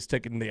Speedo. He's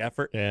taking the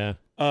effort. Yeah.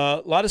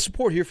 A lot of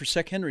support here for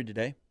Sek Henry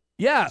today.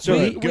 Yeah, so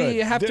we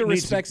have to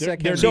respect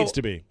Sek Henry. There needs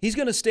to be. He's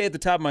going to stay at the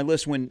top of my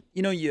list when,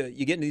 you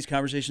get into these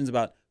conversations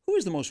about who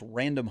is the most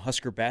random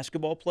Husker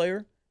basketball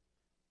player.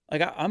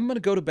 Like, I'm going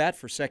to go to bat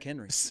for Sek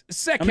Henry.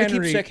 I'm going to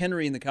keep Sek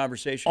Henry in the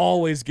conversation.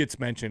 Always gets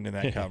mentioned in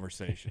that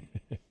conversation.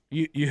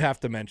 You have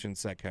to mention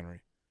Sek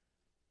Henry.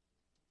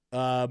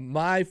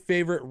 My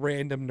favorite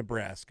random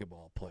Nebraska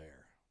ball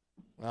player.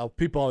 Well,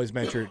 people always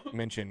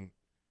mention,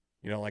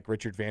 like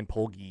Richard Van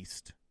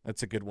Polgeest.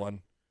 That's a good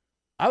one.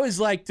 I always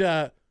liked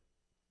the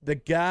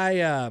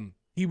guy.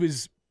 He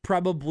was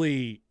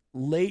probably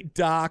late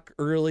Doc,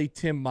 early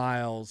Tim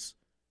Miles.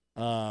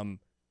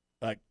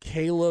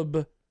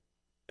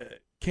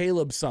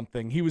 Caleb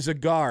something. He was a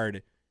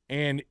guard,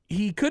 and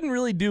he couldn't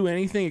really do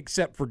anything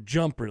except for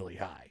jump really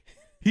high.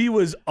 He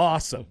was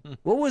awesome.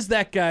 What was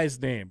that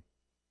guy's name?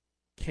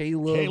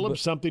 Caleb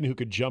something who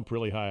could jump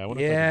really high. I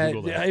wonder if I can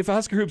Google that. If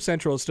Husker Hoop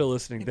Central is still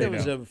listening, they know.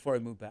 That was before I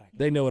moved back.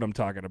 They know what I'm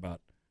talking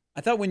about.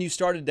 I thought when you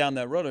started down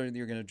that road,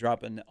 you were going to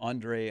drop an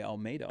Andre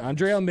Almeida.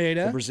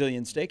 The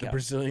Brazilian Steakhouse. The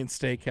Brazilian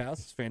Steakhouse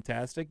is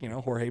fantastic.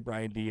 Jorge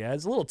Brian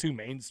Diaz. A little too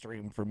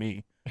mainstream for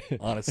me,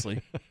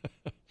 honestly.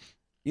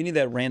 You need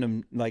that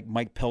random, like,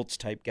 Mike Peltz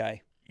type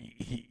guy.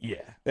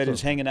 Yeah. That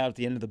is hanging out at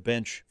the end of the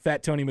bench.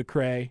 Fat Tony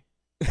McRae.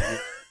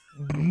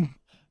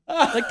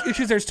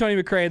 Because there's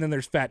Tony McRae and then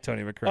the's Fat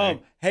Tony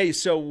McRae. Hey,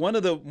 so one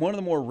of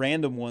the more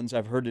random ones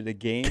I've heard at a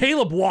game.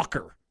 Caleb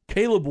Walker.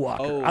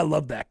 Oh. I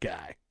love that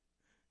guy.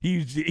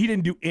 He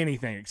didn't do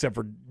anything except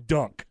for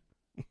dunk.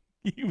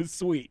 He was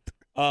sweet.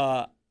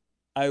 I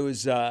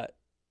was a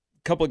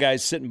couple of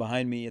guys sitting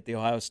behind me at the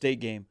Ohio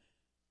State game.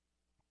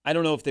 I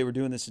don't know if they were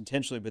doing this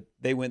intentionally, but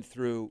they went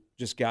through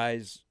just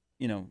guys,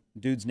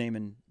 dudes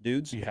naming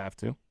dudes. You have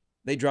to.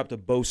 They dropped a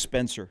Bo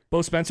Spencer.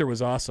 Bo Spencer was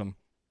awesome.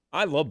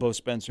 I love Bo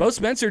Spencer. Bo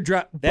Spencer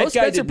dropped. That Bo guy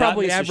Spencer did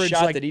probably not miss averaged a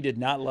shot like that he did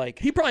not like.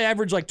 He probably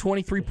averaged like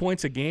 23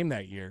 points a game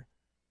that year.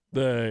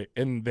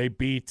 And they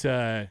beat.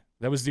 That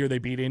was the year they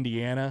beat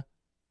Indiana,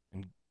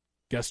 and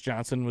Gus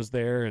Johnson was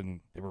there,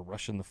 and they were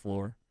rushing the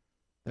floor.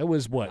 That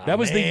was what? That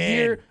was the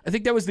year. I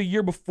think that was the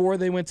year before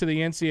they went to the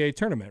NCAA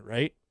tournament,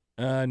 right?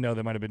 No,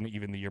 that might have been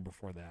even the year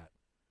before that.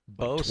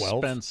 Bo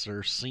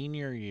Spencer,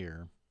 senior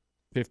year.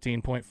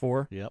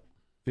 15.4? Yep.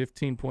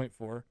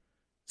 15.4.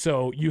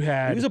 So you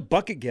had... He was a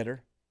bucket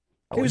getter.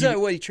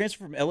 He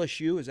transferred from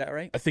LSU, is that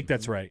right? I think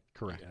that's right.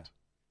 Correct. Yeah.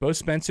 Bo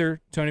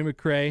Spencer, Tony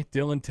McRae,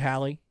 Dylan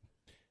Talley.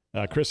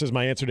 Chris says,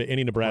 my answer to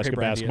any Nebraska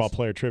basketball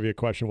player trivia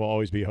question will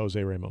always be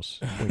Jose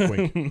Ramos.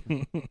 Wink,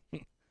 wink.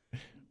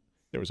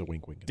 There was a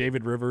wink, wink.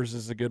 David Rivers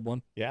is a good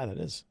one. Yeah, that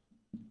is.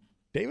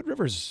 David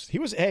Rivers, he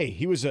was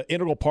an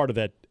integral part of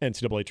that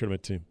NCAA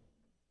tournament team.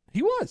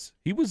 He was.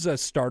 He was a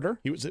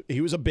starter. He was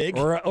a big.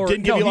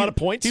 Didn't give you a lot of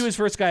points. He was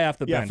first guy off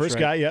the bench. Yeah, first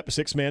guy. Yep,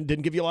 6 man.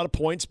 Didn't give you a lot of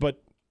points,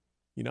 but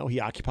he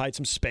occupied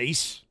some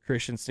space.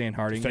 Christian Stan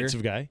Hardinger,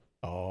 defensive guy.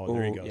 Oh,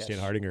 there you go, yes. Stan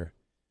Hardinger.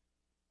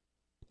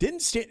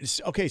 Didn't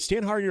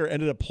Stan Hardier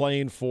ended up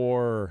playing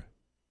for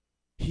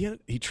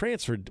he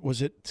transferred,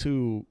 was it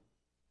to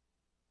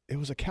it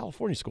was a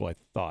California school, I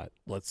thought.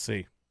 Let's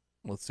see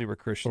where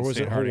Christian Or was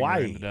Stan it Hardinger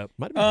Hawaii? ended up.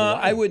 Might have been Hawaii.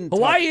 I wouldn't.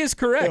 Hawaii is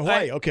correct. Yeah,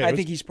 Hawaii, okay. I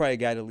think he's probably a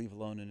guy to leave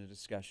alone in a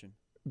discussion.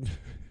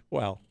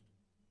 Well,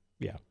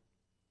 yeah.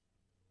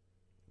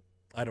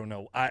 I don't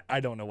know. I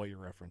don't know what you're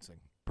referencing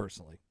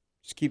personally.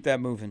 Just keep that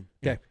moving.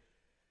 Okay.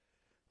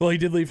 Well, he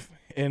did leave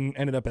and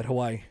ended up at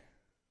Hawaii,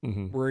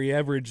 Mm-hmm. where he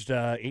averaged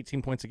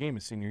 18 points a game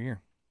his senior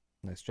year.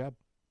 Nice job.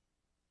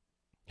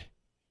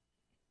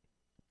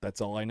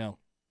 That's all I know.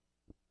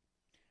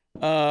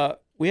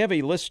 We have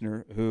a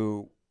listener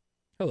who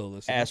Hello,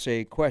 listener. asks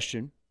a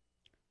question.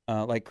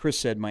 Like Chris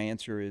said, my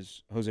answer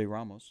is Jose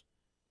Ramos.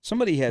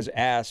 Somebody has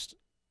asked,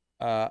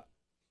 I'm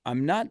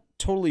not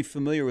totally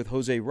familiar with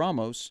Jose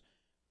Ramos.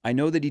 I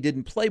know that he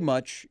didn't play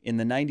much in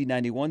the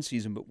 90-91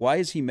 season, but why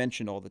is he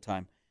mentioned all the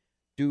time?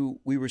 Do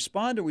we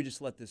respond or we just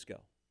let this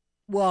go?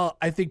 Well,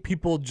 I think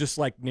people just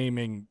like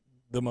naming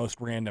the most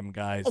random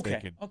guys they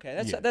could.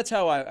 Okay, that's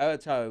how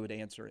I would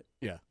answer it.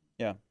 Yeah.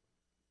 Yeah.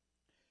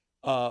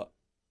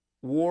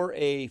 Wore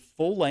a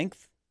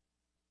full-length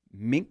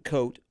mink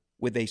coat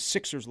with a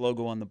Sixers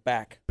logo on the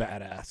back.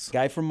 Badass.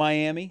 Guy from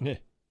Miami. Yeah.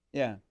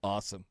 Yeah.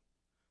 Awesome.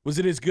 Was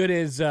it as good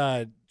as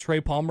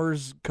Trey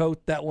Palmer's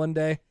coat that one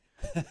day?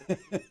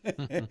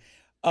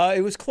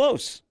 It was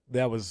close.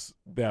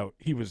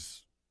 He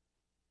was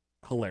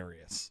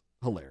hilarious.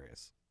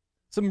 Hilarious.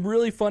 Some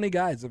really funny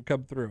guys have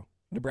come through.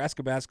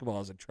 Nebraska basketball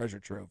is a treasure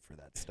trove for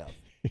that stuff.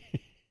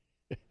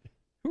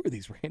 Who are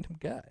these random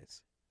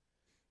guys?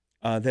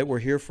 That were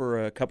here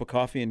for a cup of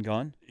coffee and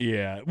gone?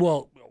 Yeah.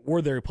 Well,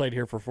 or they played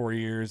here for 4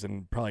 years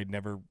and probably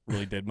never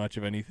really did much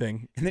of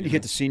anything. And then you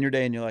get to senior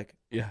day and you're like,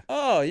 Yeah.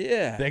 oh,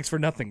 yeah. Thanks for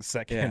nothing,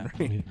 Sec Yeah.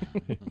 Henry.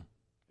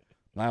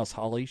 Miles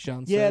Holly,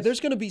 Sean says. Yeah, there's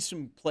going to be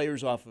some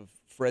players off of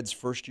Fred's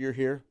first year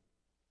here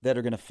that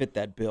are going to fit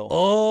that bill.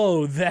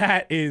 Oh,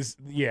 that is,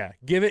 yeah.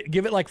 Give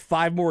it like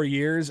 5 more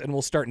years, and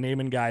we'll start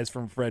naming guys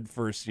from Fred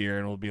first year,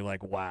 and we'll be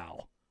like,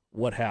 wow,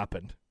 what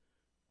happened?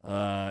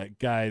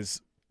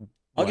 Guys.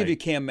 I'll give you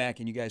Cam Mack,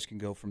 and you guys can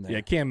go from there.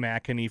 Yeah, Cam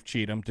Mack, Kanief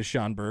Cheatham,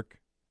 Deshaun Burke,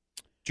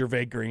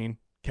 Gervais Green,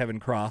 Kevin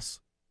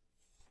Cross.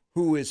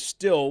 Who is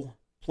still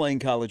playing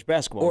college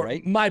basketball,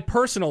 right? My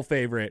personal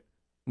favorite,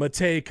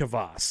 Matej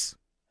Kavas.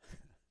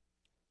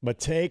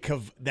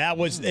 That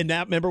was, and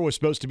that member was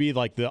supposed to be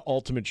like the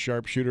ultimate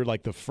sharpshooter,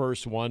 like the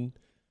first one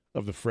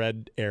of the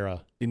Fred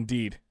era.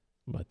 Indeed.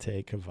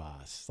 Matej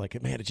Kavas.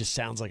 Like, man, it just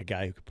sounds like a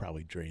guy who could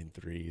probably drain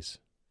threes.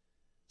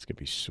 It's going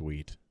to be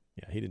sweet.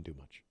 Yeah, he didn't do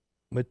much.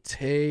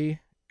 Matej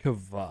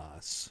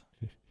Kavas.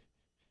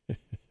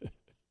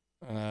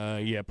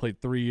 Played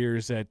 3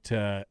 years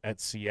at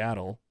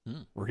Seattle,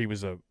 where he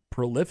was a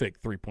prolific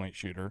three-point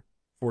shooter.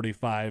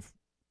 45,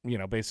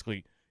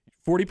 basically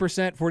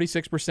 40%,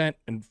 46%,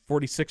 and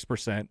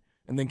 46%,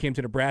 and then came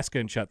to Nebraska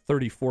and shot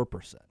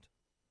 34%. It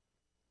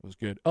was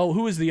good. Oh,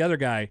 who was the other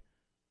guy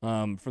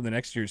from the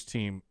next year's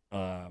team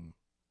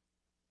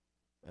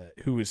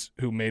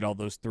who made all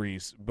those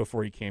threes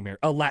before he came here?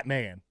 Oh, Lat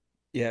Mayan.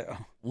 Yeah.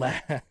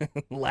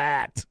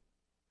 Lat.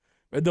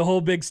 The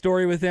whole big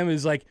story with him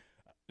is like,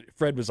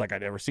 Fred was like,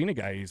 I'd never seen a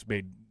guy who's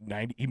made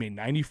 90. He made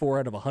 94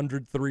 out of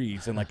 100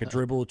 threes in like a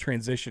dribble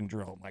transition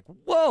drill. I'm like,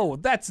 whoa,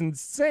 that's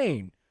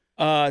insane.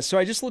 So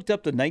I just looked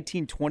up the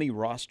 1920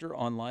 roster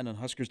online on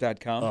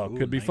Huskers.com. Oh,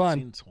 could be fun.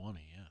 1920,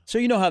 yeah. So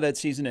you know how that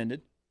season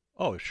ended?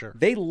 Oh, sure.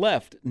 They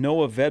left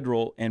Noah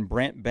Vedral and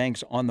Brant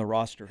Banks on the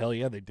roster. Hell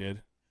yeah, they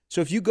did.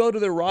 So if you go to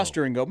their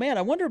roster and go, man,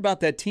 I wonder about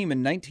that team in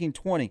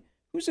 1920.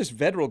 Who's this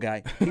Vedral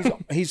guy?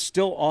 He's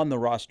still on the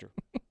roster.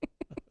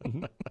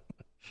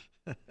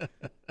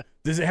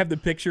 Does it have the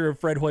picture of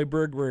Fred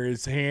Hoiberg where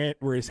his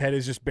head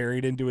is just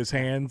buried into his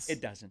hands?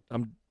 It doesn't.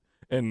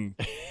 And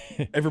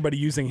everybody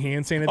using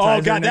hand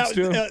sanitizer next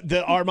to him?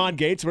 The Armand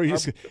Gates where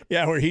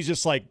he's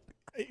just like,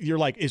 you're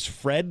like, is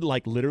Fred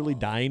like literally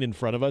dying in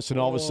front of us? And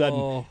all of a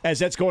sudden, as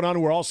that's going on,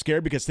 and we're all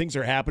scared because things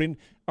are happening.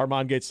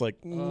 Armand Gates like,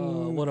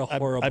 what a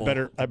horrible!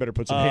 I better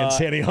put some hand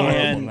sanitizer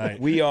on. And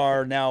we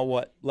are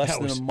now less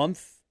than a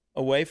month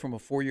away from a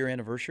 4-year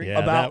anniversary.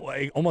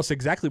 Yeah, almost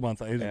exactly a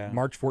month. It was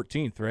March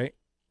 14th, right?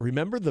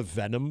 Remember the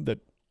venom that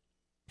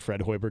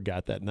Fred Hoiberg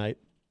got that night?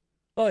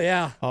 Oh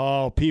yeah.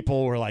 Oh,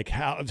 people were like,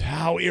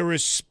 how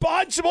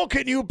irresponsible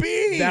can you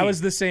be? That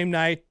was the same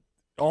night.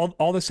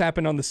 All this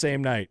happened on the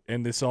same night,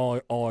 and this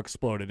all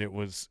exploded. It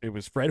was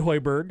Fred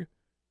Hoiberg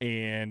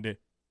and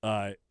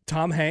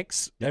Tom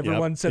Hanks.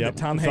 Everyone said that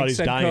Tom Hanks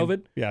had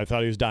COVID. Yeah, I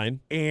thought he was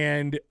dying.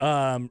 And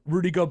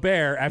Rudy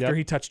Gobert after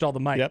he touched all the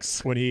mics.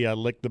 Yep. When he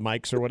licked the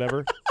mics or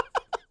whatever,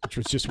 which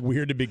was just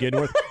weird to begin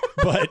with.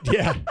 But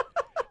yeah.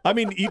 I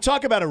mean, you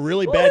talk about a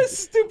really bad... What a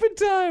stupid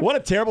time. What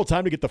a terrible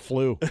time to get the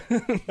flu.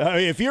 I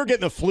mean, if you were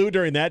getting the flu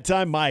during that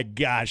time, my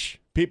gosh,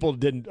 people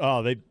didn't...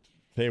 Oh,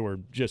 they were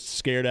just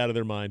scared out of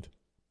their mind.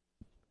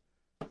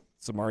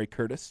 Samari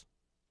Curtis.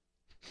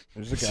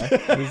 There's a guy.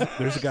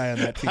 There's a guy on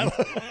that team.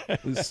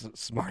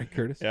 Samari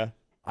Curtis. Yeah.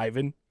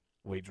 Ivan.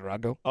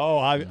 Ouedraogo.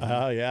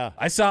 Oh, yeah.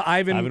 I saw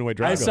Ivan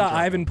Ouedraogo. I saw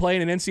Ivan play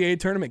in an NCAA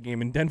tournament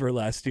game in Denver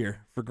last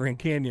year for Grand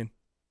Canyon.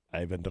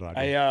 Ivan Drago.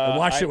 I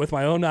watched it with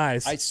my own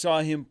eyes. I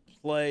saw him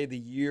play the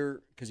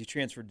year because he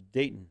transferred to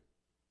Dayton.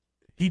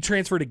 He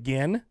transferred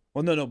again?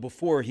 Well, no,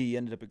 before he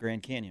ended up at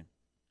Grand Canyon.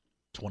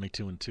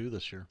 22-2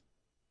 this year.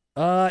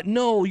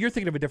 No, you're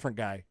thinking of a different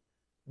guy.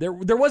 There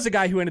was a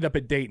guy who ended up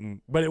at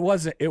Dayton, but it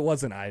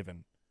wasn't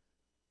Ivan.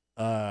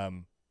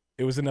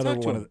 It was another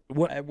one of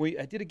the,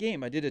 I did a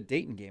game. I did a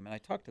Dayton game, and I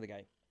talked to the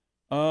guy.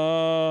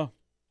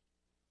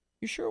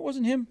 You sure it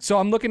wasn't him? So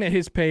I'm looking at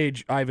his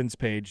page, Ivan's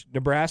page.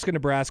 Nebraska,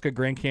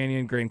 Grand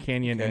Canyon,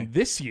 okay. And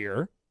this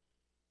year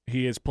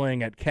he is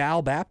playing at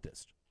Cal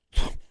Baptist.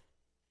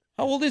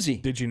 How old is he?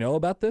 Did you know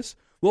about this?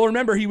 Well,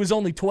 remember he was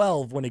only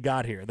 12 when he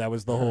got here. That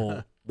was the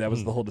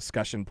whole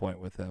discussion point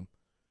with him.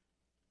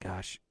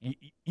 Gosh,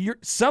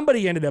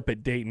 somebody ended up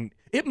at Dayton.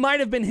 It might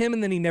have been him,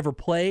 and then he never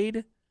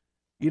played.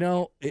 You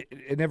know,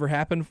 it never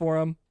happened for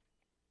him.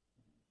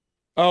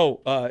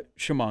 Oh,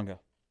 Shamanga.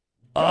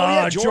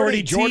 Yeah,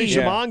 Jordy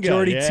Shamanga.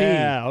 Jordy T.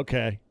 Yeah,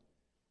 okay.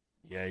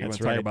 Yeah, you want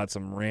to talk about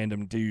some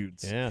random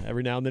dudes. Yeah,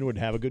 every now and then would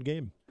have a good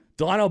game.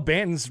 Delano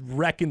Banton's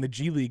wrecking the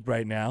G League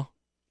right now.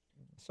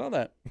 Saw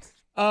that.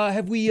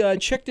 Have we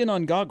checked in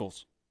on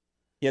goggles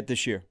yet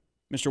this year,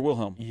 Mr.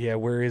 Wilhelm? Yeah,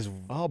 where is?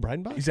 Oh,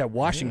 Breidenbach? He's at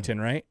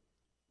Washington, right?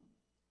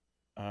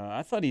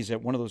 I thought he's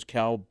at one of those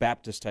Cal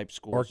Baptist type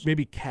schools, or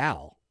maybe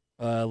Cal.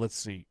 Let's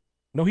see.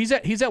 No, he's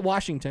at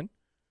Washington,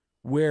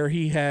 where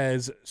he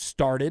has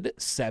started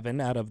 7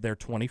 out of their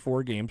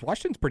 24 games.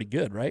 Washington's pretty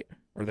good, right?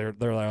 Or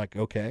they're like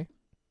okay,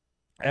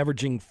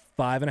 averaging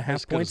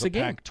 5.5 points a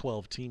game.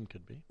 Pac-12 team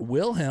could be.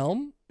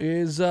 Wilhelm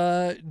is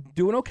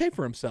doing okay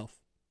for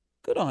himself.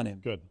 Good on him.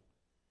 Good.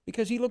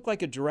 Because he looked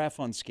like a giraffe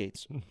on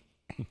skates.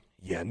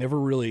 Yeah, never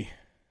really.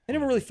 They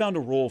never really found a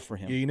role for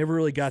him. Yeah, you never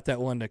really got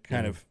that one to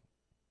kind of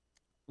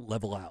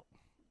level out.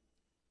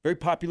 Very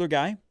popular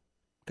guy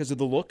because of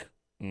the look.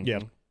 Mm-hmm. Yeah.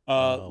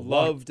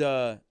 Loved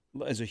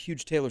as a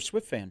huge Taylor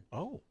Swift fan.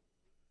 Oh,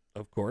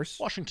 of course.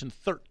 Washington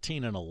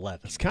 13-11.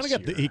 He's kind of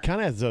got he kind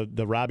of has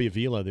the Robbie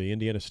Avila, the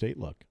Indiana State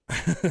look.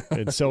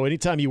 And so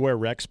anytime you wear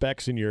rec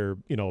specs and you're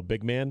a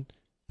big man,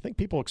 I think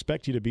people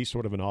expect you to be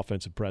sort of an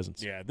offensive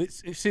presence. Yeah.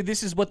 This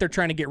is what they're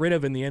trying to get rid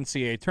of in the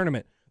NCAA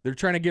tournament. They're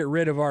trying to get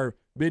rid of our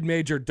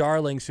mid-major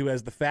darlings who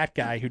has the fat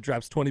guy who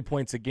drops 20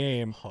 points a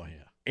game. Oh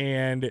yeah.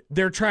 And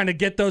they're trying to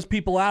get those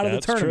people out of the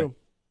tournament. True.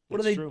 What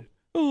are they? True.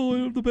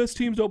 Oh, the best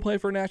teams don't play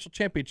for a national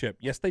championship.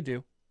 Yes, they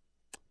do.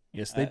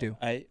 Yes, they do.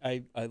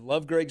 I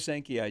love Greg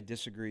Sankey. I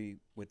disagree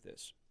with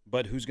this.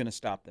 But who's going to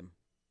stop them?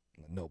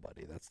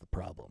 Nobody. That's the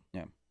problem.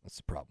 Yeah. That's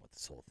the problem with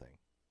this whole thing.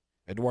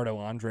 Eduardo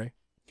Andre.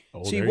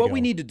 Oh, see, what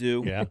we need to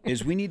do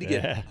is we need to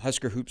get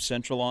Husker Hoops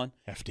Central on.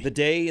 Hefty. The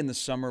day in the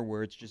summer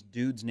where it's just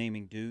dudes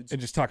naming dudes. And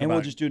just talking about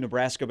we'll just do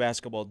Nebraska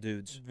basketball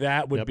dudes.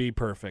 That would be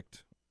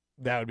perfect.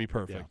 That would be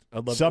perfect. Yeah.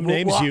 I'd love some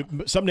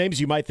names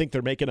you might think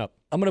they're making up.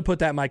 I'm going to put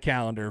that in my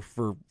calendar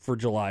for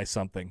July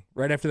something,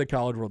 right after the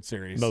College World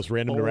Series. Most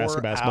random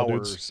Nebraska basketball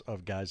dudes.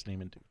 Of guys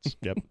naming dudes.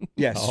 Yep.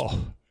 Yes. Oh,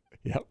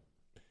 yep.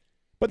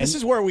 But this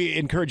is where we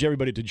encourage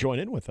everybody to join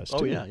in with us, too.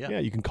 Oh, yeah. Yeah,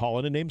 you can call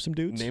in and name some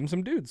dudes. Name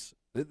some dudes.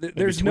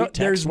 There's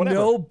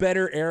no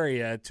better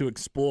area to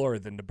explore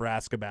than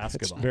Nebraska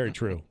basketball. It's very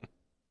true.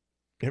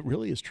 It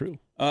really is true.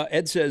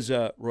 Ed says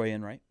Roy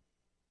Enright.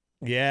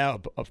 Yeah,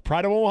 of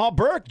Pride of Omaha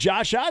Burke,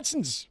 Josh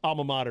Hodson's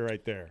alma mater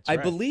right there. I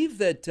believe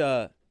that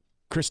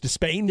Chris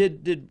Despain.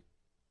 Did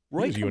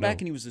Roy come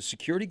back and he was a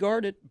security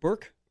guard at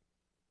Burke?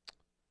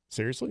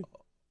 Seriously?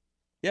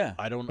 Yeah.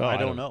 I don't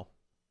know.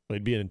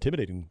 It'd be an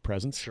intimidating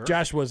presence. Sure.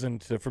 Josh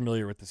wasn't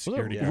familiar with the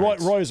security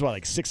guards. Roy is what,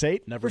 like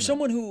 6'8"? Never For met.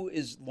 someone who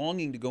is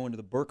longing to go into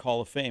the Burke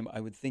Hall of Fame,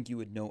 I would think you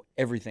would know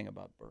everything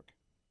about Burke.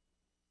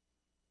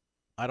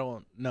 I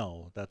don't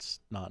know. That's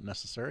not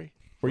necessary.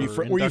 Were you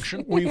friends with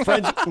Jason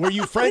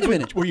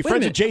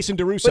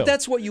DeRusso? But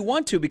that's what you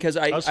want to, because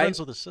I was friends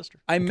with his sister.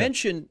 I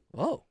mentioned.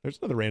 Oh, there's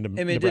another random.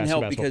 I mean, it didn't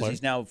help because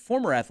he's now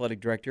former athletic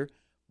director.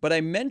 But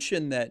I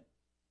mentioned that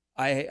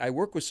I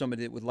work with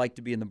somebody that would like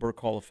to be in the Burke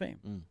Hall of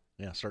Fame.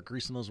 Yeah, start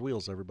greasing those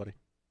wheels, everybody.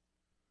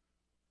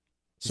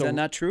 Is that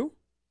not true?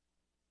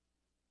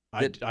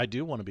 I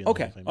do want to be in the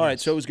Hall of Fame. All right,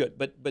 so it was good,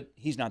 but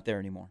he's not there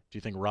anymore. Do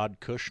you think Rod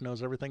Cush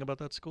knows everything about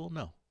that school?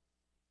 No,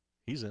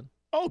 he's in.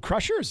 Oh,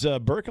 Crusher's a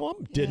Burke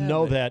alum? Didn't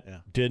know that.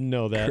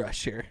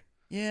 Crusher.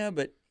 Yeah,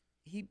 but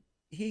you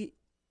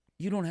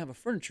don't have a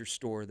furniture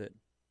store that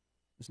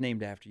was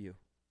named after you.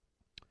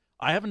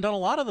 I haven't done a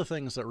lot of the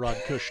things that Rod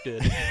Cush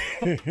did.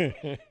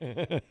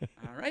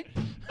 All right.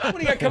 What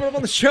do you got coming up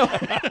on the show?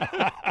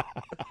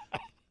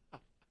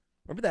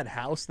 Remember that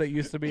house that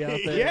used to be out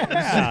there?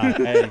 Yeah.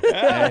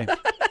 Hey.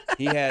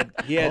 He had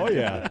he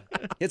had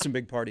some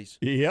big parties.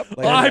 Yep.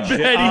 Like, I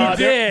bet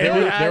he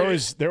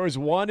did. There was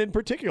one in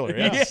particular.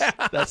 Yes.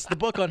 Yeah. That's the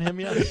book on him,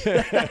 yes.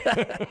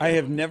 I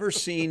have never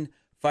seen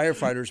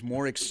firefighters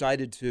more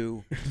excited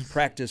to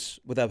practice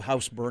with a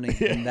house burning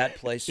in that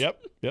place.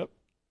 Yep.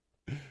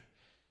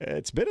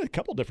 It's been a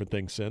couple different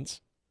things since.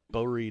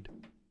 Bo Reed.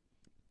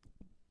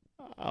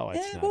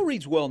 Bo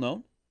Reed's well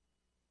known.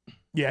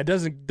 Yeah, it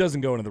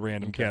doesn't go into the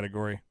random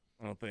category,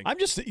 I don't think. I'm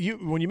just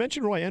when you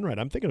mentioned Roy Enright,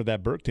 I'm thinking of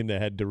that Burke team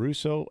that had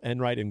DeRusso,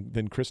 Enright, and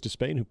then Chris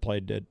Despain, who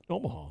played at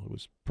Omaha, who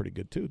was pretty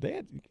good too.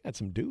 They had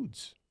some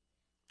dudes.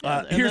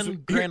 And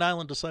then Grand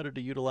Island decided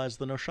to utilize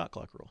the no shot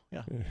clock rule.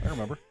 Yeah, I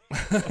remember.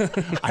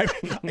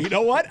 You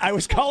know what? I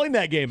was calling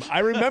that game. I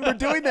remember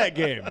doing that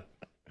game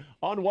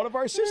on one of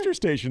our sister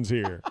stations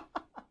here.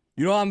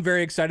 You know, I'm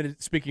very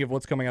excited. Speaking of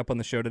what's coming up on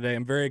the show today,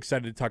 I'm very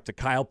excited to talk to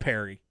Kyle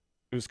Perry,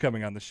 who's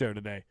coming on the show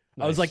today.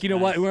 Nice, I was like, you know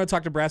what? We want to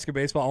talk Nebraska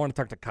baseball. I want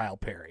to talk to Kyle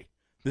Perry.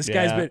 This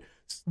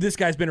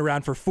guy's been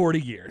around for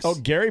 40 years. Oh,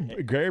 Gary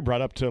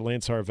brought up to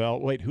Lance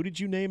Harvell. Wait, who did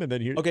you name? And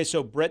then here. Okay,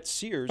 so Brett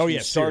Sears,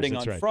 who's starting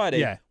on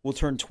Friday, will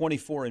turn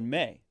 24 in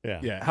May.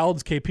 Yeah. How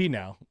old's KP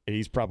now?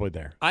 He's probably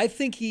there. I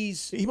think he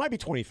might be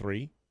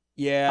 23.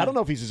 Yeah. I don't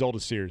know if he's as old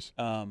as Sears.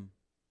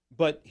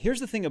 But here's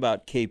the thing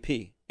about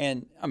KP,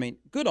 and I mean,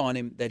 good on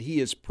him that he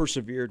has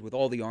persevered with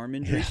all the arm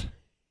injuries. Yeah.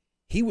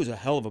 He was a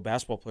hell of a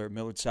basketball player at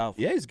Millard South.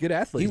 Yeah, he's a good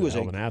athlete. He was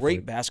a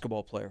great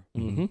basketball player.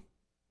 Mm-hmm.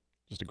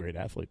 Just a great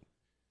athlete.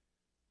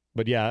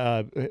 But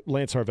yeah,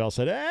 Lance Harvell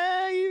said,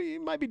 you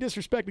might be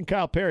disrespecting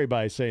Kyle Perry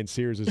by saying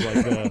Sears is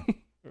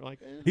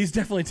like, he's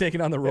definitely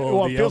taken on the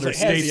role of the elder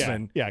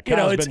statesman. Yeah,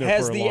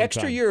 has the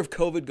extra year of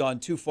COVID gone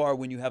too far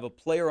when you have a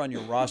player on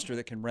your roster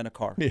that can rent a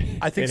car?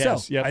 I think so.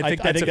 Yep. I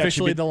think that's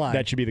officially the line.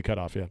 That should be the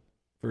cutoff, yeah.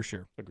 For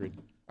sure. Agreed.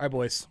 All right,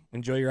 boys.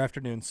 Enjoy your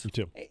afternoons. You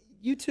too. Hey,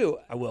 you too.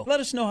 I will. Let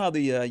us know how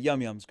the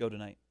Yum-Yums go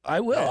tonight. I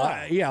will.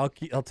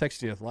 I'll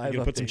text you live. You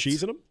gonna put some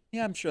cheese in them?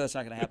 Yeah, I'm sure that's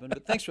not going to happen,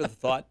 but thanks for the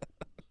thought.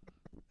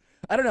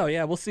 I don't know.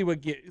 Yeah, we'll see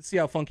see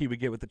how funky we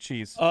get with the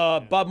cheese.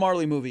 Bob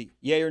Marley movie.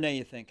 Yay or nay,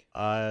 you think?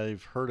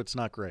 I've heard it's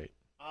not great.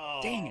 Oh,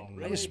 dang it.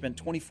 Really? I just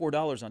spent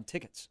 $24 on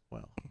tickets.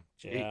 Well,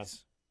 jeez. Yeah,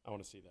 I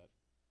want to see that.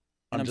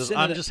 I'm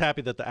just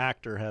happy that the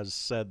actor has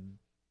said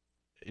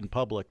in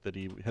public that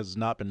he has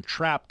not been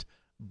trapped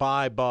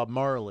by Bob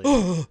Marley.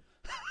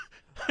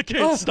 I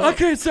can't stop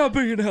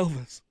being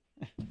Elvis.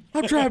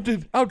 I'm trapped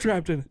in it.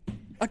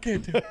 I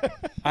can't do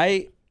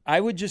it. I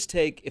would just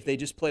take if they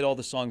just played all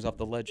the songs off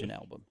the Legend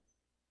album,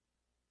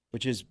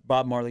 which is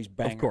Bob Marley's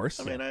banger. Of course.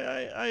 I mean,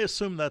 I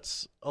assume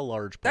that's a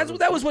large part.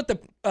 That was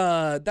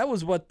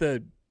what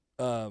the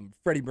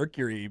Freddie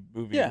Mercury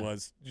movie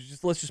was.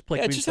 Let's just play.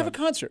 Yeah, just have a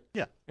concert.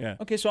 Yeah.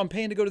 Okay, so I'm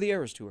paying to go to the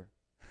Eras tour.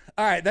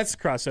 All right, that's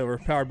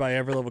Crossover, powered by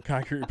Every Level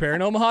Concrete Repair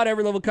in Omaha.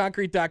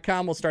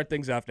 EveryLevelConcrete.com. We'll start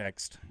things off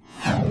next.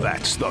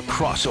 That's the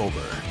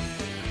Crossover.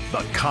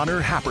 The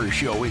Connor Happer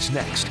Show is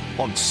next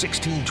on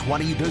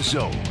 1620 The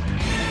Zone.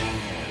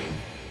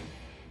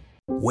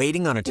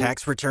 Waiting on a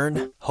tax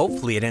return?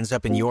 Hopefully it ends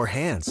up in your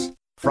hands.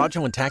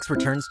 Fraudulent tax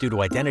returns due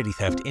to identity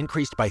theft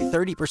increased by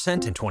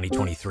 30% in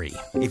 2023.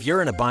 If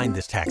you're in a bind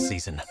this tax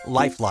season,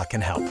 LifeLock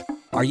can help.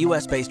 Our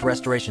U.S.-based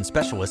restoration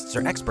specialists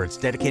are experts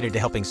dedicated to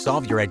helping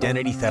solve your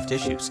identity theft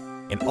issues.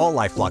 And all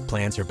LifeLock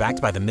plans are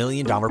backed by the $1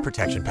 Million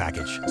Protection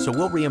Package. So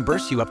we'll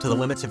reimburse you up to the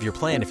limits of your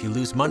plan if you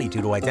lose money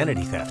due to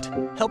identity theft.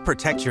 Help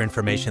protect your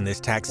information this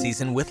tax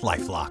season with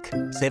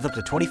LifeLock. Save up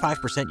to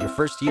 25% your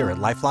first year at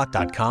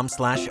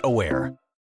LifeLock.com/aware.